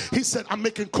 Hallelujah. He said, I'm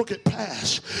making crooked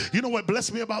paths. You know what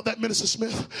blessed me about that, Minister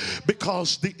Smith?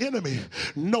 Because the enemy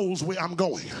knows where I'm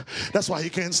going. That's why he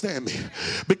can't stand me.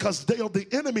 Because the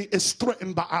enemy is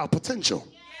threatened by our potential.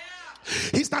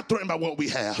 He's not threatened by what we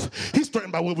have. He's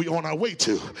threatened by where we're on our way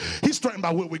to. He's threatened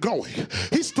by where we're going.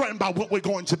 He's threatened by what we're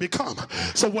going to become.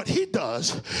 So what he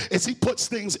does is he puts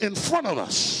things in front of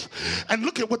us. And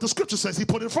look at what the scripture says he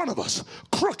put in front of us.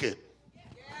 Crooked.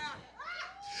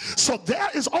 So there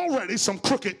is already some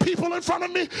crooked people in front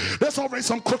of me. There's already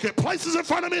some crooked places in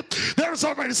front of me. There's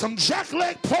already some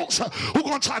jackleg folks who are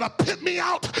going to try to pimp me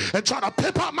out and try to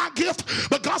pimp out my gift.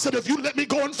 But God said, if you let me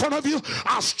go in front of you,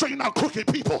 I'll straighten out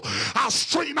crooked people. I'll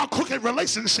straighten out crooked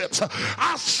relationships.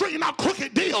 I'll straighten out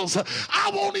crooked deals.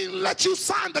 I won't even let you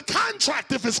sign the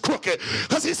contract if it's crooked.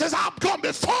 Because he says, I'm going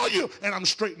before you and I'm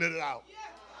straightening it out.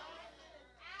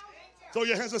 Throw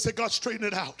your hands and say, God, straighten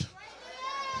it out.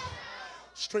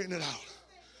 Straighten it out.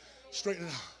 Straighten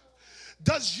it out.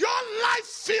 Does your life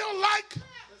feel like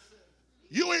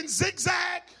you in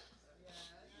zigzag?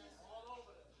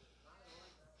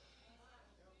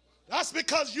 That's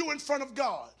because you in front of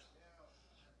God.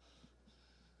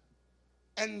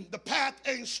 And the path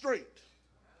ain't straight.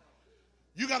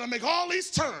 You got to make all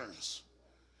these turns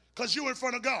because you in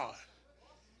front of God.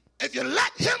 If you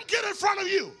let him get in front of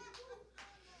you,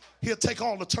 he'll take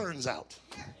all the turns out.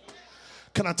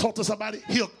 Can I talk to somebody?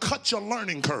 He'll cut your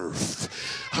learning curve.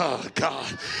 Oh, God.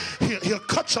 He'll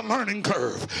cut your learning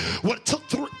curve. What took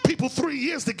people 3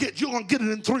 years to get, you're going to get it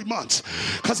in 3 months.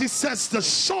 Because he says the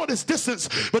shortest distance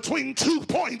between 2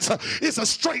 points is a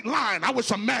straight line. I wish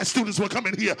some math students would come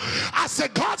in here. I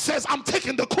said, God says, I'm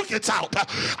taking the crickets out.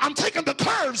 I'm taking the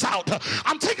curves out.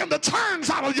 I'm taking the turns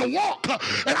out of your walk.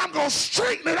 And I'm going to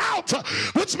straighten it out.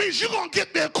 Which means you're going to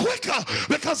get there quicker.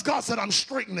 Because God said, I'm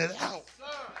straightening it out.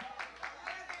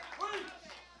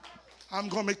 I'm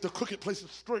going to make the crooked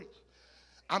places straight.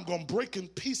 I'm going to break in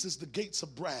pieces the gates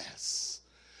of brass.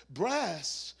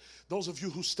 Brass, those of you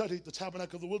who studied the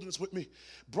Tabernacle of the Wilderness with me,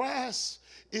 brass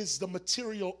is the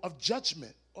material of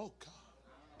judgment. Oh,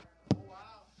 God.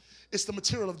 It's the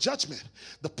material of judgment.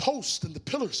 The posts and the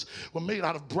pillars were made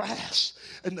out of brass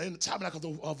in the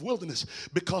tabernacle of wilderness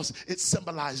because it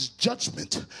symbolized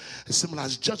judgment. It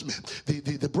symbolized judgment.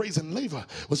 The brazen laver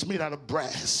was made out of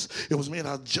brass. It was made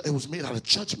out of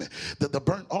judgment. The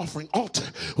burnt offering altar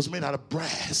was made out of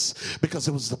brass because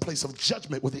it was the place of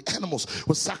judgment where the animals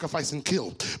were sacrificed and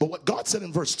killed. But what God said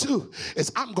in verse 2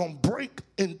 is, I'm going to break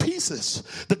in pieces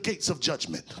the gates of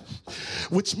judgment,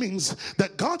 which means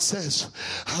that God says,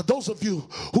 those of you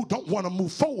who don't want to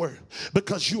move forward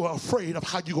because you are afraid of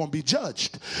how you're going to be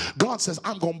judged, God says,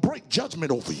 I'm going to break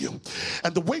judgment over you.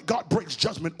 And the way God breaks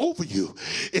judgment over you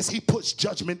is he puts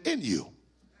judgment in you.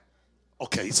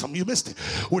 Okay, some of you missed it.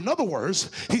 Well, in other words,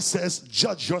 he says,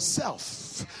 judge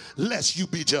yourself, lest you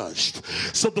be judged.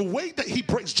 So the way that he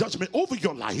breaks judgment over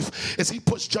your life is he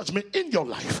puts judgment in your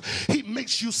life. He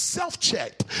makes you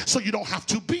self-checked so you don't have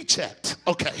to be checked.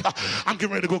 Okay, I'm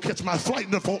getting ready to go catch my flight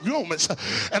in a few moments,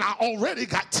 and I already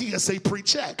got TSA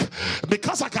pre-check.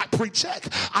 Because I got pre-check,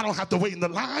 I don't have to wait in the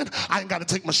line. I ain't got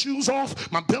to take my shoes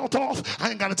off, my belt off.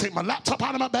 I ain't got to take my laptop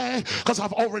out of my bag because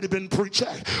I've already been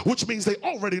pre-checked, which means they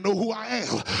already know who I am.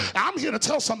 I'm here to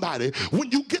tell somebody, when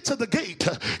you get to the gate,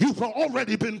 you've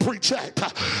already been pre-checked.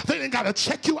 They ain't got to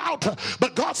check you out,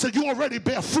 but God said you already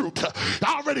bear fruit.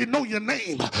 I already know your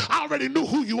name. I already knew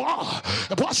who you are.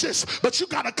 Watch this, but you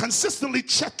got to consistently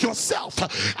check yourself.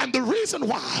 And the reason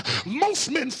why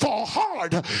most men fall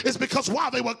hard is because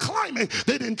while they were climbing,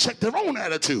 they didn't check their own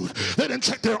attitude. They didn't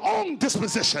check their own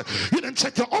disposition. You didn't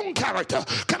check your own character.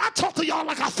 Can I talk to y'all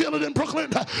like I feel it in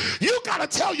Brooklyn? You got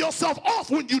to tell yourself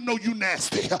off when you know you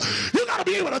nasty. You got to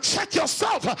be able to check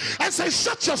yourself and say,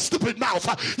 shut your stupid mouth.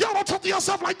 Y'all don't talk to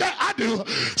yourself like that? I do.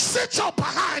 Sit your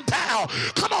behind down.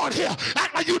 Come on here.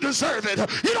 Act like you deserve it.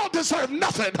 You don't deserve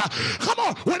nothing. Come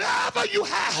on. Whenever you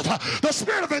have the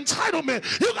spirit of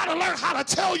entitlement, you got to learn how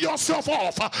to tell yourself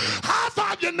off. High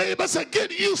five your neighbors and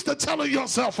get used to telling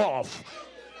yourself off.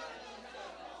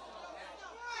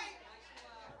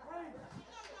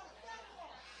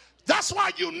 That's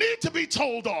why you need to be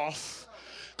told off,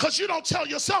 because you don't tell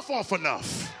yourself off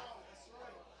enough.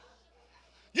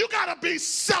 You got to be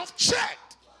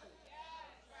self-checked.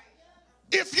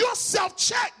 If you're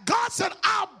self-checked, God said,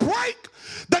 I'll break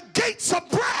the gates of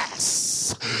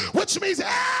brass, which means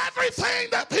everything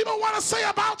that people want to say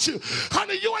about you.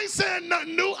 Honey, you ain't saying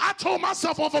nothing new. I told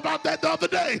myself off about that the other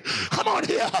day. Come on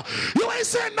here. You ain't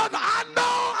saying nothing. I know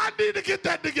I need to get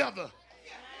that together.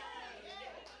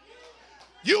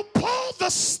 You pull the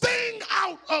sting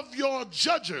out of your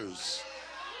judgers.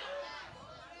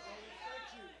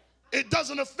 It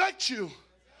doesn't affect you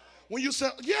when you say,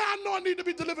 yeah, I know I need to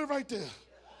be delivered right there.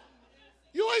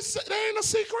 You ain't say, there ain't a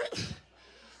secret.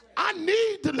 I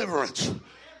need deliverance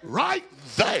right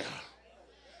there.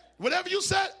 Whatever you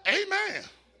said, amen.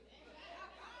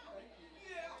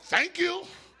 Thank you.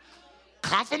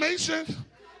 Confirmation.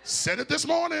 Said it this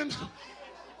morning.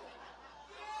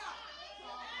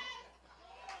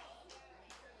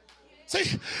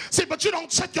 See, but you don't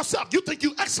check yourself. You think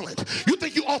you excellent. You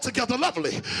think you altogether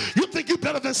lovely. You think you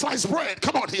better than sliced bread.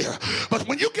 Come on here. But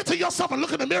when you get to yourself and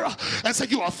look in the mirror and say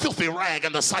you are a filthy rag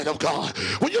in the sight of God.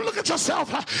 When you look at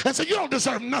yourself and say you don't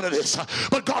deserve none of this,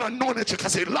 but God anointed you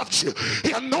because he loved you.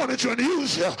 He anointed you and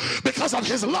used you because of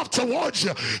his love towards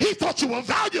you. He thought you were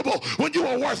valuable when you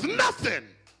were worth nothing.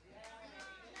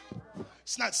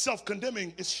 It's not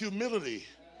self-condemning. It's humility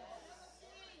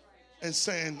and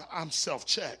saying, I'm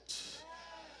self-checked.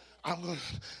 I'm going to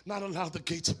not allow the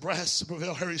gates of brass to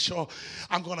prevail, Harry Shaw.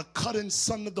 I'm going to cut in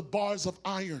sunder the bars of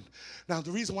iron. Now, the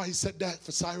reason why he said that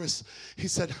for Cyrus, he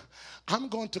said, I'm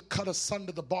going to cut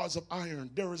asunder the bars of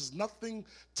iron. There is nothing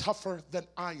tougher than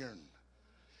iron.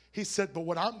 He said, but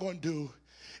what I'm going to do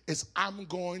is I'm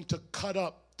going to cut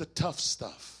up the tough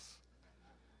stuff.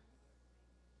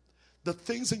 The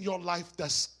things in your life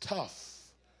that's tough,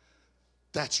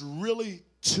 that's really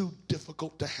too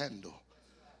difficult to handle.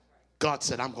 God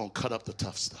said, I'm going to cut up the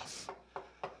tough stuff.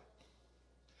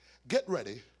 Get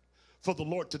ready for the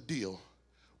Lord to deal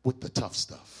with the tough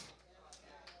stuff.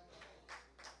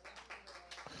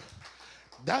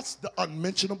 That's the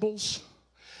unmentionables.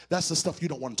 That's the stuff you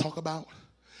don't want to talk about.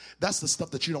 That's the stuff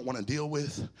that you don't want to deal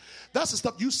with. That's the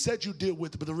stuff you said you deal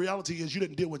with, but the reality is you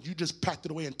didn't deal with it. You just packed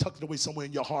it away and tucked it away somewhere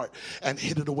in your heart and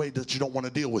hid it away that you don't want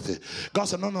to deal with it. God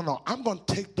said, no. I'm going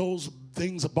to take those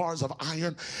things, bars of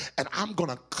iron, and I'm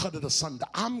going to cut it asunder.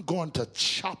 I'm going to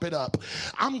chop it up.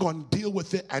 I'm going to deal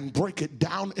with it and break it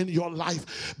down in your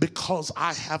life because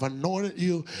I have anointed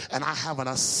you and I have an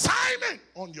assignment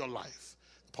on your life.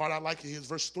 The part I like here is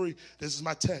verse 3. This is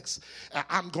my text.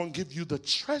 I'm going to give you the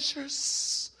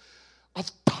treasures of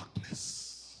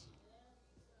darkness.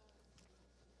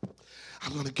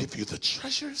 I'm going to give you the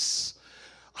treasures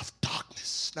of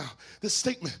darkness. Now, this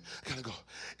statement, I gotta go,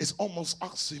 it's almost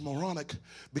oxymoronic,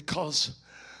 because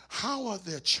how are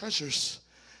there treasures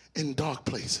in dark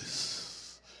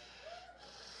places?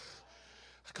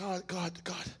 God,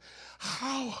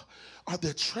 how are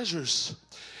there treasures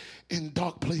in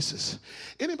dark places?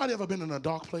 Anybody ever been in a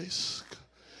dark place?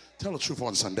 Tell the truth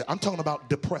on Sunday. I'm talking about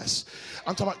depressed.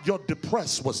 I'm talking about your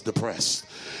depressed was depressed.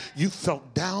 You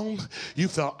felt down. You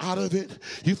felt out of it.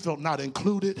 You felt not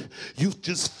included. You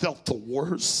just felt the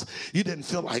worst. You didn't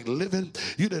feel like living.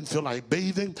 You didn't feel like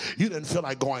bathing. You didn't feel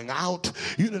like going out.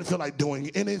 You didn't feel like doing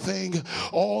anything.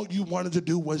 All you wanted to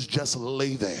do was just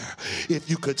lay there. If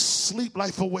you could sleep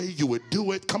life away, you would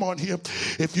do it. Come on here.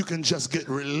 If you can just get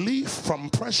relief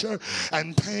from pressure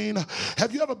and pain.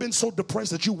 Have you ever been so depressed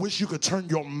that you wish you could turn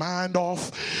your mind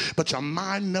off, but your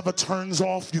mind never turns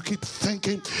off? You keep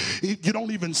thinking. You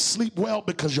don't even sleep well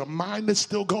because your mind is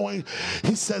still going.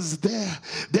 He says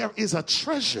there is a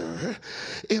treasure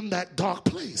in that dark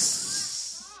place.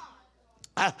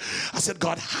 I said,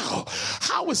 God,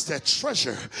 how is there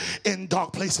treasure in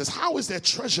dark places? How is there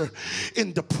treasure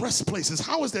in depressed places?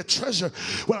 How is there treasure?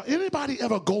 Well, anybody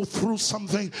ever go through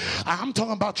something? I'm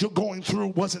talking about your going through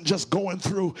wasn't just going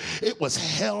through. It was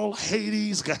hell,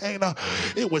 Hades, Gehenna.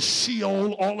 It was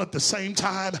Sheol all at the same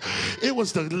time. It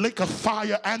was the lake of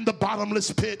fire and the bottomless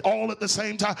pit all at the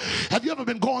same time. Have you ever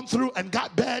been going through and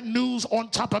got bad news on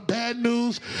top of bad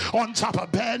news on top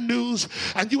of bad news?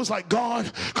 And you was like,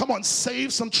 God, come on,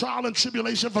 save some trial and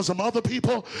tribulation for some other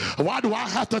people. Why do I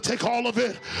have to take all of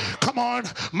it? Come on,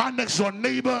 my next door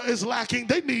neighbor is lacking.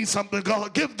 They need something.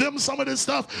 God, give them some of this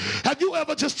stuff. Have you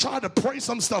ever just tried to pray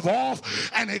some stuff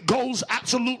off and it goes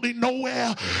absolutely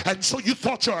nowhere? And so you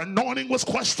thought your anointing was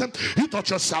questioned. You thought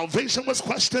your salvation was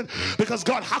questioned, because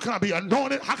God, how can I be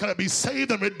anointed? How can I be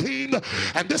saved and redeemed?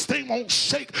 And this thing won't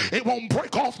shake. It won't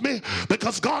break off me,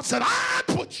 because God said, I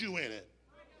put you in it.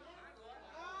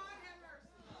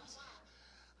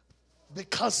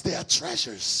 Because there are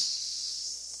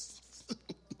treasures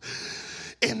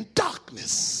in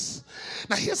darkness.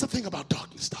 Now, here's the thing about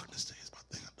darkness.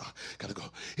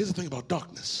 Here's the thing about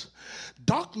darkness.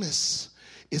 Darkness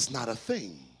is not a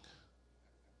thing.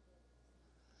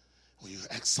 When you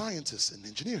ask scientists and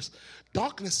engineers,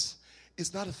 darkness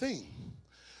is not a thing.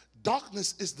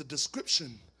 Darkness is the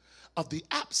description of the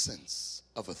absence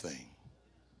of a thing.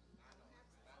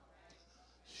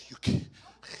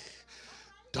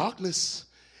 Darkness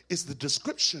is the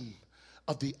description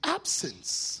of the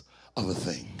absence of a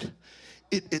thing.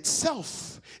 It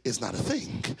itself is not a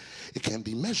thing. It can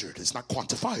be measured. It's not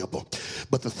quantifiable.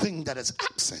 But the thing that is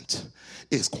absent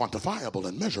is quantifiable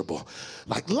and measurable.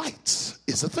 Like light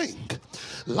is a thing.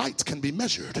 Light can be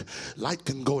measured. Light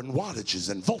can go in wattages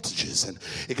and voltages, and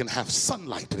it can have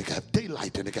sunlight, and it can have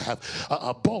daylight, and it can have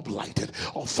a bulb light, and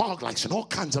or fog lights, and all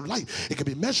kinds of light. It can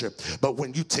be measured. But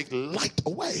when you take light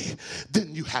away,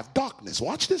 then you have darkness.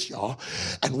 Watch this, y'all.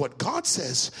 And what God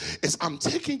says is, I'm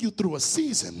taking you through a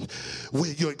season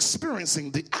where you're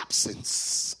experiencing the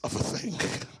absence of a thing.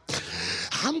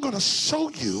 I'm going to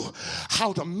show you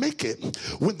how to make it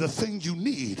when the thing you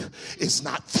need is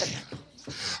not there.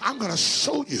 I'm going to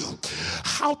show you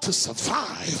how to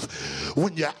survive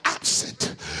when you're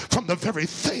absent from the very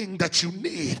thing that you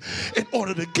need in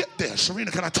order to get there.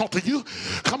 Sharina, can I talk to you?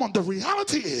 Come on, the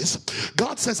reality is,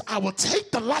 God says, I will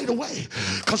take the light away.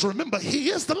 Because remember,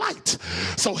 he is the light.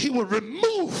 So he will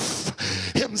remove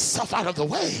himself out of the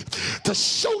way to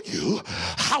show you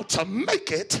how to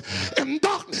make it in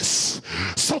darkness.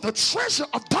 So the treasure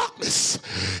of darkness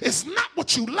is not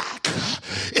what you lack,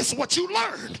 it's what you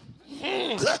learn.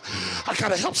 I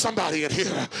gotta help somebody in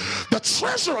here. The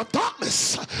treasure of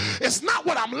darkness is not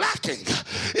what I'm lacking,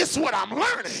 it's what I'm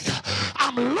learning.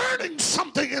 I'm learning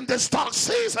something in this dark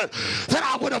season that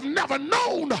I would have never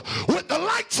known with the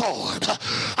lights on.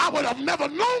 I would have never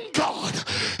known God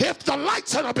if the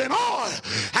lights had been on.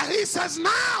 And he says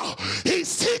now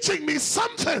he's teaching me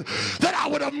something that I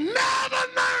would have never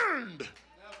learned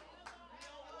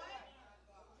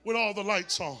with all the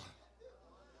lights on.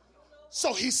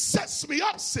 So he sets me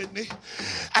up, Sydney,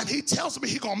 and he tells me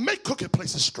he's going to make crooked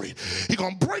places straight. He's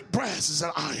going to break brasses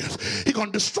and irons. He's going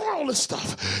to destroy all this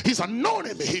stuff. He's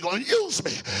anointing me. He's going to use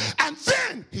me. And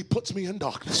then he puts me in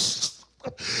darkness.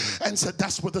 and said,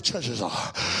 that's where the treasures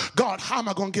are. God, how am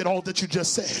I going to get all that you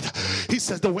just said? He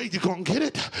says, the way you're going to get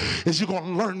it is you're going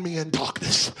to learn me in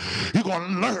darkness. You're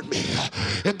going to learn me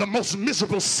in the most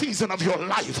miserable season of your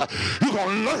life. You're going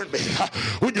to learn me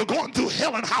when you're going through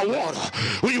hell and high water,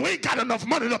 when you ain't got enough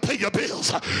money to pay your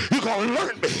bills. You're going to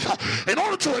learn me. In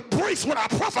order to embrace what I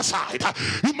prophesied,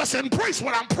 you must embrace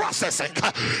what I'm processing.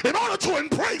 In order to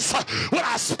embrace what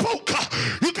I spoke,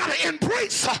 you got to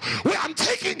embrace where I'm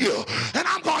taking you. And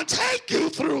I'm going to take you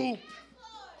through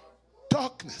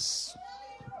darkness.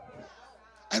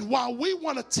 And while we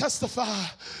want to testify,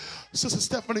 Sister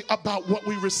Stephanie, about what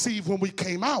we received when we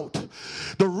came out,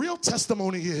 the real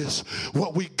testimony is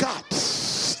what we got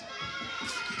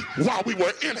while we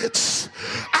were in it.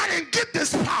 I didn't get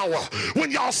this power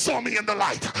when y'all saw me in the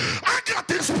light. I got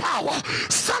this power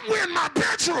somewhere in my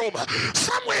bedroom,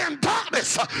 somewhere in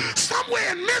darkness,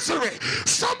 somewhere in misery,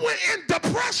 somewhere in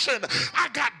depression. I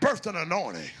got birthed an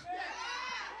anointing. It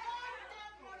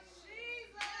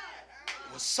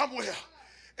was somewhere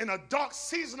in a dark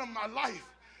season of my life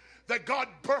that God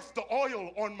birthed the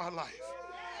oil on my life.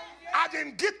 I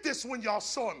didn't get this when y'all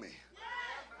saw me.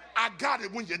 I got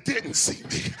it when you didn't see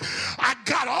me. I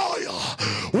got oil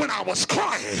when I was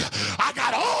crying. I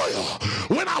got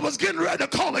oil when I was getting ready to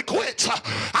call it quits.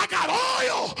 I got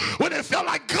oil when it felt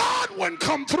like God wouldn't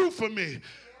come through for me.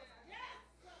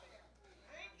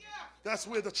 That's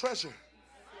where the treasure.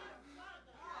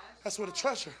 That's where the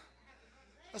treasure.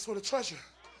 That's where the treasure.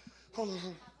 Hold on.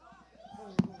 Hold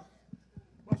on.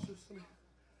 Watch this. Come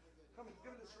here.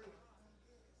 Give me this ring.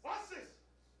 Watch this.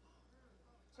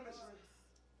 Come here, Serena.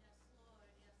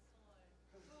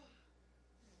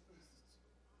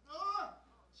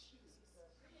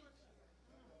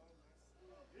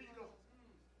 Here you go.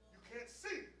 You can't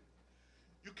see.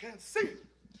 You can't see.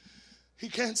 He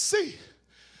can't see.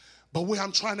 But where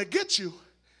I'm trying to get you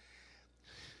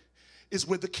is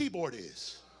where the keyboard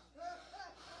is.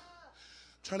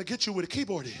 I'm trying to get you where the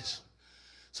keyboard is.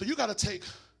 So you got to take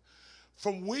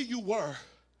from where you were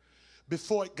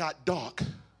before it got dark.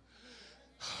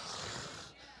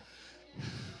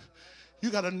 You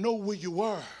got to know where you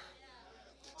were.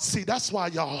 See, that's why,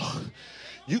 y'all,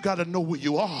 you got to know where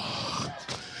you are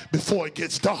before it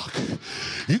gets dark.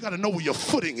 You got to know where your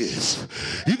footing is.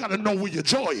 You got to know where your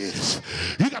joy is.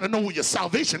 You got to know where your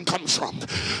salvation comes from.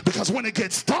 Because when it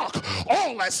gets dark,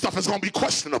 all that stuff is going to be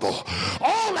questionable.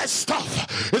 All that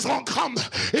stuff is going to come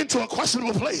into a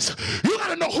questionable place. You got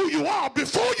to know who you are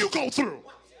before you go through.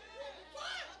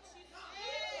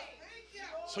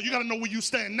 So you got to know where you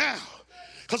stand now.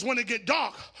 Because when it get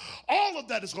dark, all of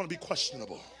that is going to be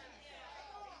questionable.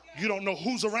 You don't know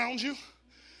who's around you.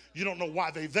 You don't know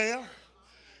why they're there.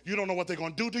 You don't know what they're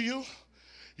going to do to you.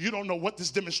 You don't know what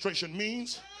this demonstration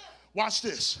means. Watch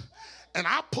this. And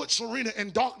I put Serena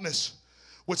in darkness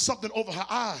with something over her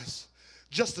eyes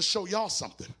just to show y'all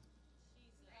something.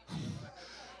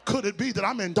 Could it be that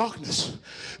I'm in darkness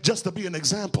just to be an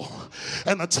example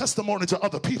and a testimony to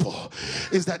other people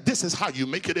is that this is how you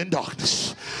make it in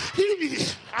darkness?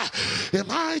 Am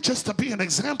I just to be an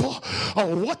example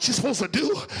of what you're supposed to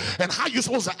do and how you're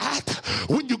supposed to act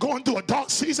when you're going through a dark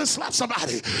season? Slap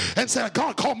somebody and say,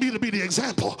 God called me to be the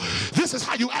example. This is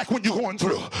how you act when you're going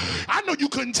through. I know you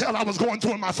couldn't tell I was going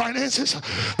through in my finances,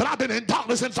 but I've been in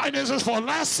darkness in finances for the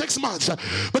last 6 months.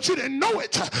 But you didn't know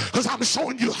it because I'm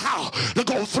showing you how to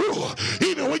go through.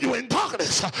 Even when you're in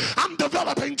darkness, I'm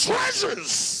developing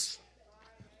treasures.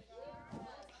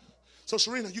 So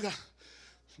Serena, you got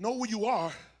to know where you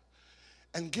are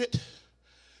and get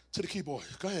to the keyboard.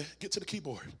 Go ahead, get to the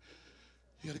keyboard.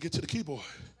 You got to get to the keyboard.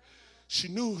 She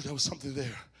knew there was something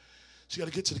there. She got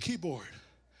to get to the keyboard.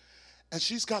 And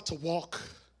she's got to walk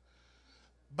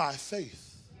by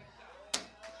faith.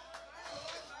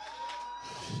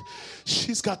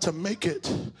 She's got to make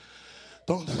it.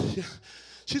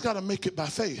 She's got to make it by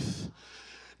faith.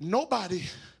 Nobody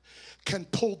can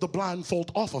pull the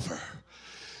blindfold off of her.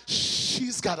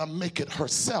 She's got to make it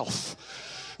herself.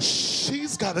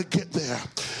 She's got to get there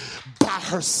by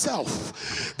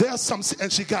herself. There's some, and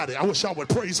she got it. I wish y'all would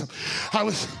praise him. I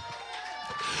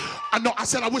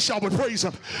said I wish y'all would praise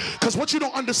him. Because what you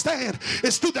don't understand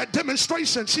is through that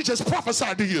demonstration, she just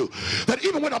prophesied to you that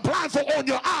even with a blindfold on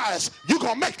your eyes, you're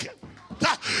going to make it.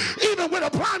 Even with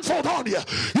a blindfold on you,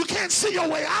 you can't see your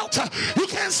way out. You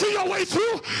can't see your way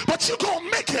through, but you're going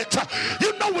to make it.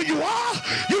 You know where you are.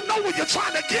 You know where you're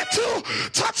trying to get to.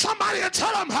 Touch somebody and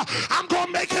tell them, I'm going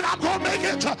to make it. I'm going to make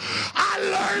it. I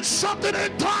learned something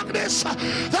in darkness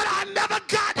that I never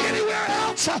got anywhere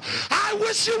else. I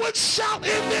wish you would shout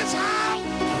in this house.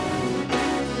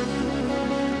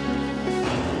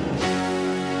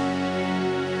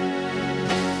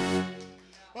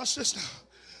 Watch this now.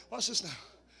 Watch this now.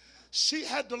 She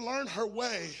had to learn her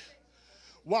way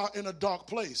while in a dark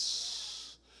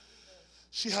place.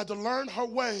 She had to learn her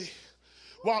way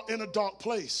while in a dark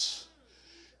place.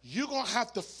 You're going to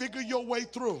have to figure your way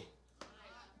through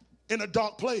in a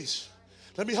dark place.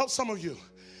 Let me help some of you.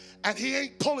 And he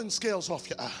ain't pulling scales off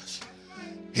your eyes.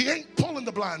 He ain't pulling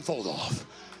the blindfold off.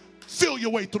 Feel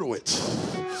your way through it.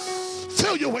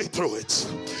 Feel your way through it.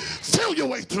 Feel your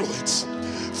way through it.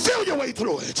 Feel your way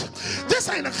through it. This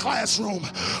ain't a classroom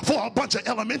for a bunch of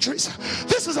elementaries.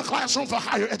 This is a classroom for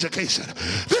higher education.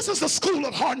 This is the school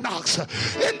of hard knocks.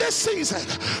 In this season,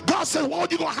 God said, well, all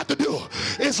you're going to have to do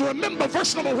is remember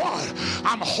verse number 1.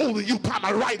 I'm holding you by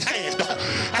my right hand.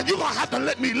 And you're going to have to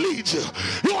let me lead you.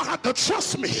 You're going to have to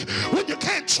trust me when you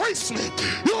can't trace me.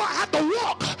 You're going to have to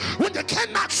walk when you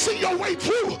cannot see your way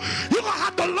through. You're going to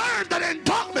have to learn that in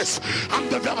darkness, I'm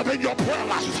developing your prayer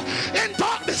life. In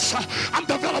darkness, I'm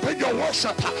developing your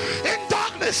worship. In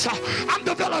darkness, I'm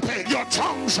developing your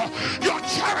tongues. Your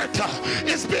character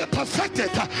is being perfected.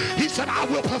 He said, I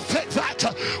will perfect that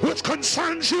which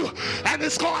concerns you. And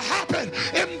it's going to happen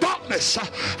in darkness.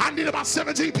 I need about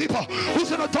 17 people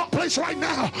who's in a dark place right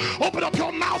now. Open up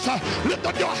your mouth, lift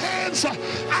up your hands,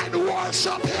 and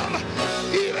worship him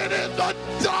even in the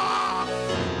dark.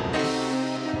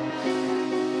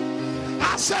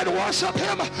 I said worship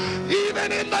him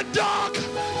even in the dark.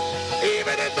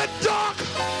 Even in the dark.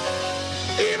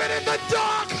 Even in the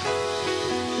dark.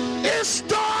 It's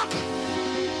dark,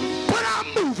 but I'm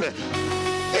moving.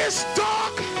 It's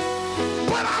dark,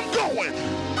 but I'm going.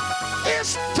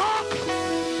 It's dark,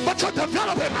 but you're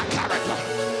developing my character.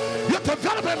 You're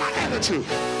developing my attitude.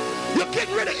 You're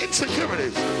getting rid of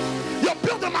insecurities. You're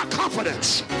building my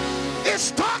confidence.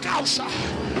 It's dark outside.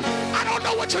 I don't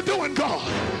know what you're doing, God,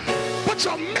 but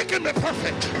you're making me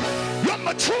perfect. You're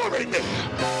maturing me.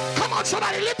 Come on,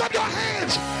 somebody, lift up your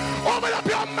hands. Open up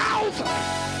your mouth.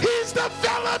 He's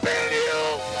developing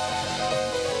you.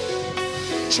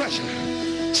 Treasure,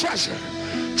 treasure,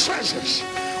 treasures.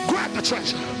 Grab the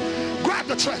treasure. Grab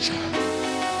the treasure.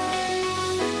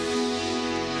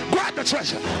 Grab the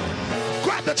treasure.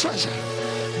 Grab the treasure.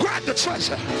 Grab the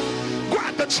treasure.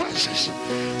 Grab the treasures.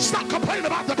 Stop complaining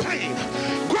about the pain.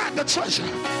 Grab the treasure.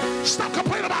 Stop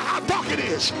complaining about how dark it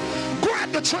is.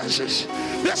 Grab the treasures.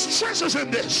 There's treasures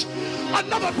in this.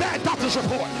 Another bad doctor's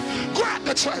report. Grab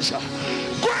the treasure.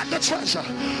 Grab the treasure.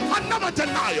 Another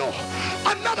denial.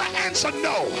 Another answer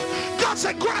no. God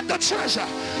said grab the treasure.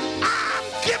 I'm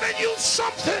giving you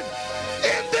something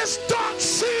in this dark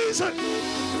season.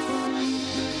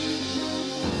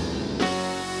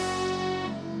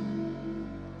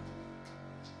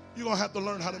 You're going to have to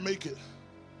learn how to make it.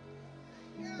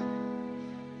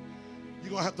 You're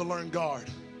going to have to learn God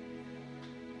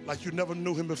like you never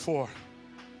knew him before.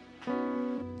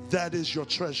 That is your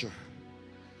treasure.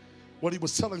 What he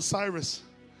was telling Cyrus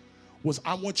was,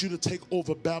 I want you to take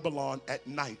over Babylon at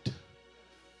night.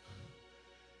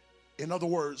 In other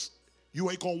words, you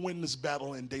ain't going to win this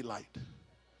battle in daylight.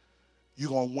 You're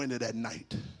going to win it at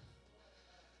night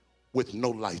with no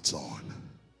lights on.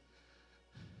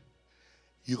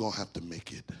 You're going to have to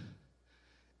make it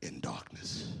in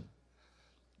darkness.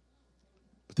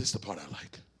 But this is the part I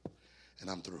like, and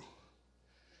I'm through.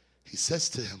 He says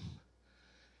to him,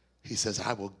 he says,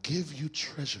 I will give you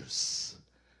treasures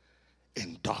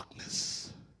in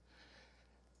darkness.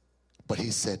 But he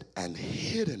said, and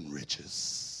hidden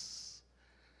riches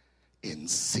in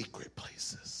secret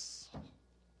places.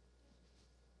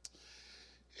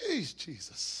 Hey,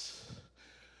 Jesus.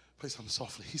 Play something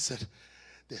softly. He said,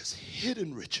 there's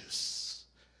hidden riches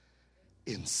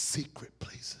in secret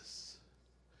places.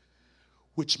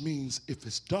 Which means if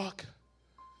it's dark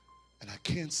and I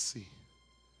can't see,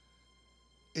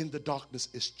 in the darkness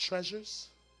is treasures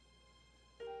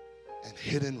and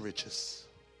hidden riches.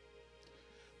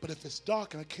 But if it's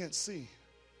dark and I can't see,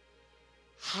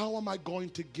 how am I going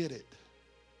to get it?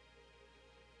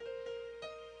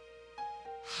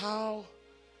 How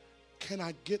can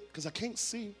I get, because I can't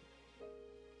see.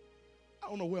 I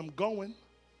don't know where I'm going.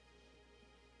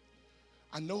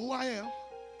 I know who I am,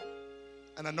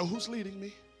 and I know who's leading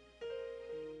me,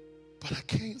 but I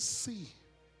can't see.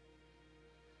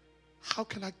 How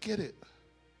can I get it?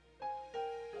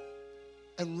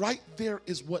 And right there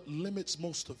is what limits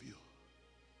most of you.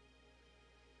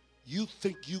 You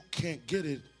think you can't get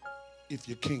it if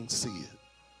you can't see it.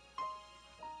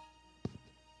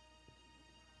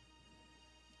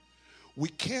 We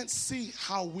can't see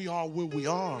how we are where we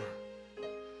are,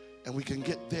 and we can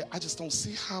get there. I just don't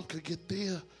see how I'm going to get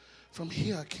there from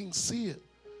here. I can't see it.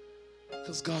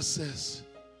 Because God says,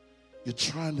 you're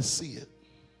trying to see it.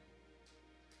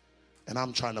 and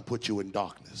I'm trying to put you in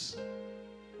darkness.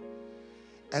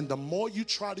 And the more you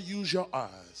try to use your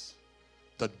eyes,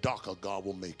 the darker God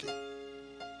will make it.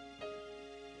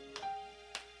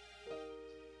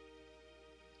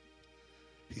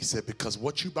 He said, because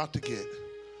what you're about to get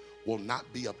will not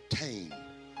be obtained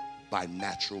by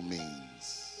natural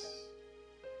means.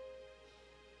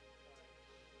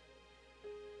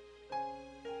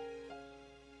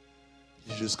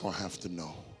 You're just going to have to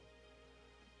know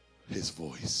his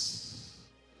voice.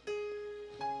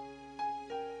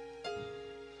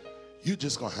 You're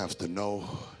just going to have to know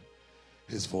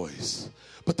his voice.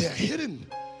 But they're hidden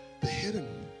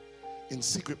in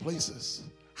secret places.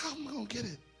 How am I going to get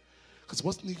it? Because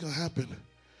what's going to happen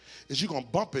is you're going to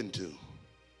bump into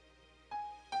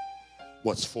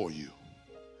what's for you.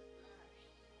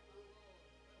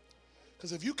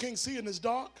 Because if you can't see in this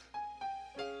dark,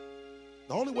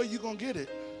 the only way you're going to get it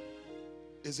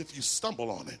is if you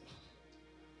stumble on it.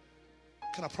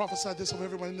 Can I prophesy this over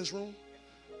everyone in this room?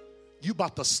 You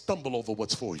about to stumble over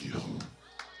what's for you.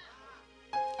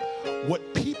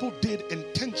 What people did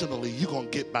intentionally, you're going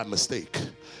to get by mistake.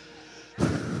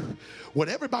 What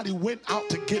everybody went out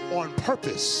to get on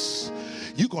purpose,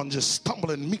 you're going to just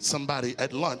stumble and meet somebody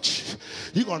at lunch.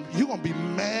 You're going to be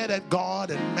mad at God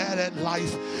and mad at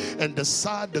life and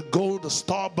decide to go to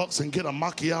Starbucks and get a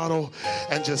macchiato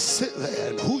and just sit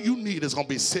there. And who you need is going to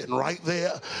be sitting right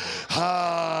there.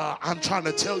 I'm trying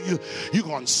to tell you, you're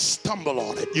going to stumble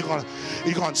on it. You're going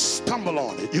to stumble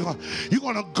on it. You're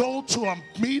going to go to a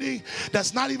meeting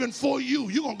that's not even for you.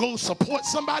 You're going to go support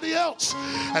somebody else.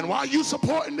 And while you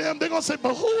supporting them, they're going to say,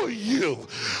 but who are you?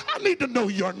 I need to know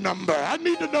your number. I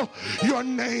need to know your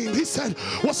name. He said,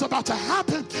 what's about to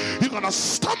happen? You're going to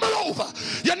stumble over.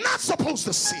 You're not supposed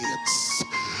to see it.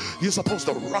 You're supposed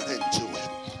to run into it.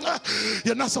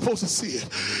 You're not supposed to see it.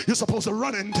 You're supposed to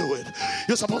run into it.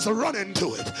 You're supposed to run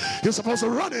into it. You're supposed to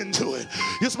run into it.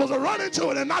 You're supposed to run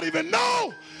into it and not even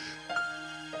know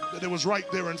that it was right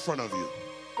there in front of you.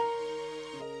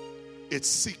 It's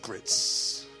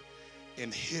secrets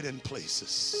in hidden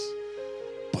places.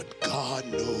 But God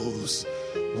knows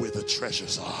where the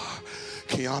treasures are.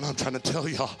 Kiana, I'm trying to tell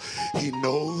y'all, he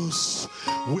knows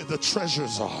where the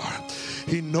treasures are.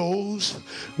 He knows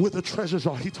where the treasures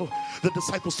are. The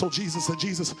disciples told Jesus, and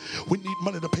Jesus, we need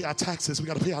money to pay our taxes. We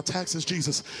got to pay our taxes,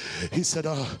 Jesus. He said,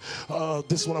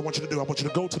 this is what I want you to do. I want you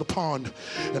to go to the pond,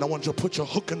 and I want you to put your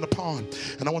hook in the pond,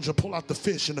 and I want you to pull out the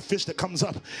fish, and the fish that comes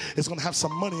up is going to have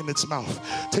some money in its mouth.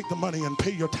 Take the money and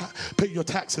pay your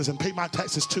taxes and pay my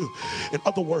taxes too. In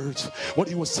other words, what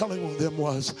he was telling them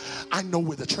was, I know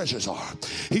where the treasures are.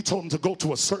 He told them to go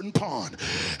to a certain pond,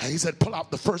 and he said, pull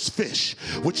out the first fish,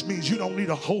 which means you don't need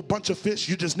a whole bunch of fish.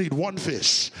 You just need one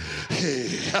fish. Hey,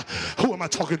 who am I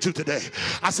talking to today?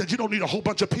 I said, you don't need a whole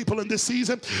bunch of people in this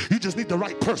season. You just need the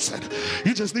right person.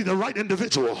 You just need the right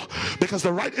individual, because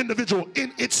the right individual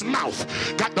in its mouth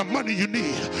got the money you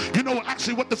need. You know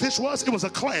actually what the fish was? It was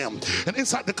a clam, and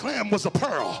inside the clam was a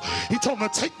pearl. He told them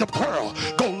to take the pearl,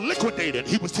 go liquidate it.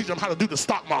 He was teaching them how to do the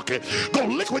stock market. Go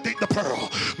liquidate the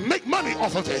pearl, make money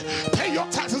off of it, pay your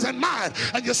taxes and mine,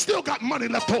 and you still got money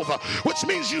left over, which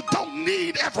means you don't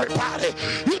need everybody.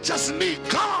 You just need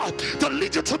God to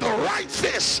lead you to the right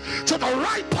fish, to the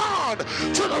right pond,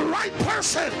 to the right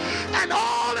person, and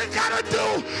all it gotta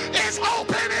do is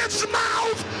open its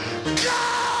mouth.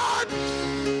 God,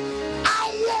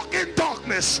 I'll walk in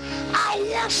darkness. I'll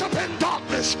worship in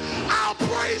darkness. I'll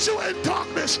praise you in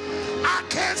darkness. I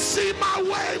can't see my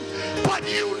way, but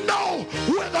you know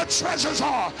where the treasures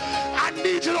are. I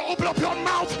need you to open up your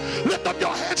mouth, lift up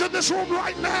your hands in this room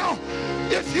right now.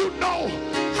 If you know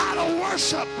how to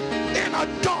worship in a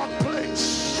dark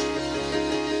place.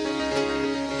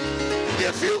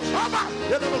 If you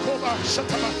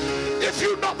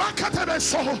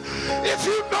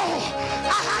know,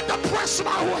 I had to press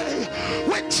my way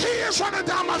with tears running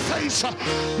down my face,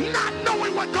 not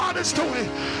knowing what God is doing,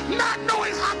 not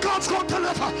knowing how God's going to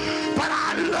deliver, but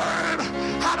I learned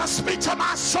how to speak to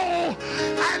my soul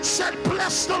and said,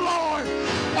 bless the Lord,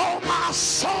 oh my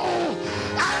soul,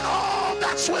 and all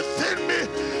that's within me,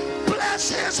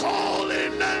 bless his holy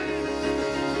name.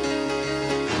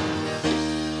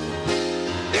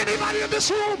 Anybody in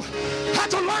this room had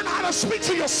to learn how to speak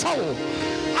to your soul?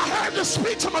 I had to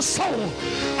speak to my soul.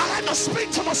 I had to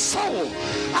speak to my soul.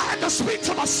 I had to speak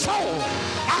to my soul.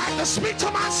 I had to speak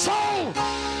to my soul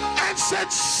and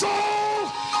said, soul,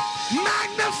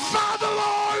 magnify the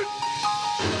Lord.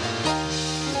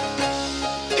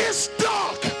 It's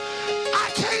dark.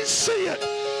 I can't see it,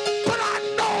 but I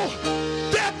know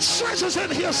there are treasures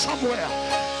in here somewhere.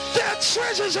 There are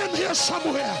treasures in here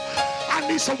somewhere. I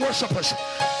need some worshipers.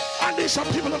 I need some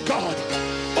people of God.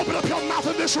 Open up your mouth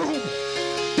in this room.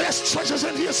 There's treasures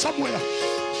in here somewhere.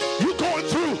 You're going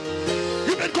through.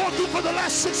 You've been going through for the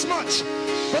last 6 months.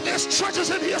 But there's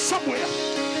treasures in here somewhere.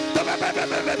 There are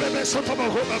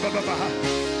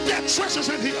treasures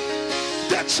in here.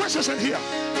 There are treasures in here.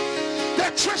 There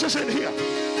are treasures in here.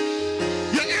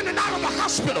 You're in and out of the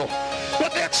hospital,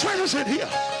 but there are treasures in here.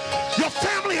 Your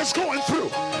family is going through,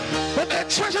 but there are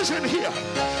treasures in here.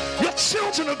 Your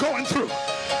children are going through,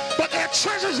 but there are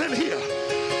treasures in here.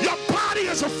 Your body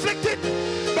is afflicted,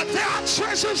 but there are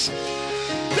treasures.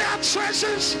 There are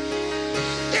treasures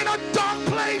in a dark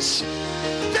place.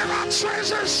 There are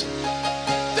treasures.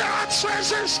 There are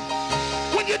treasures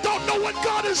when you don't know what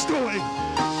God is doing,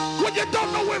 when you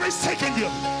don't know where he's taking you.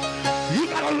 You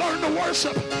gotta learn to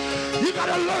worship. You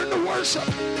gotta learn to worship.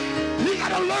 You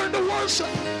gotta learn to worship.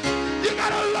 You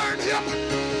gotta learn him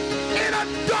in a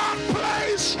dark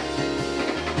place.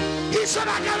 He said,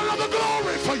 I got another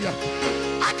glory for you.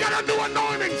 I got a new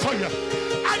anointing for you.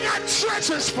 I got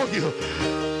treasures for you.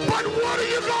 But what are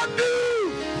you gonna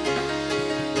do?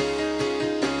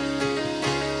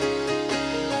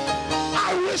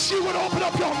 I wish you would open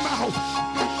up your mouth.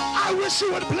 I wish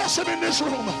you would bless him in this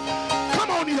room.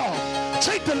 Come on, y'all.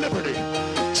 Take the liberty.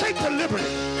 Take the liberty.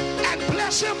 And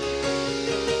bless him.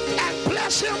 And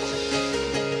bless him.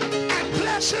 And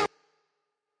bless him.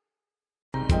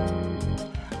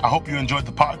 I hope you enjoyed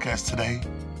the podcast today.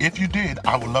 If you did,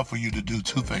 I would love for you to do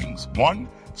 2 things. 1,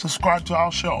 subscribe to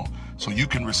our show so you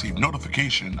can receive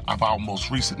notification of our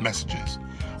most recent messages.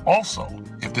 Also,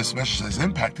 if this message has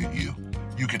impacted you,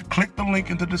 you can click the link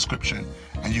in the description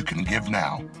and you can give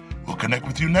now. We'll connect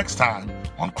with you next time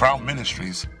on Crown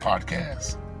Ministries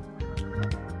Podcast.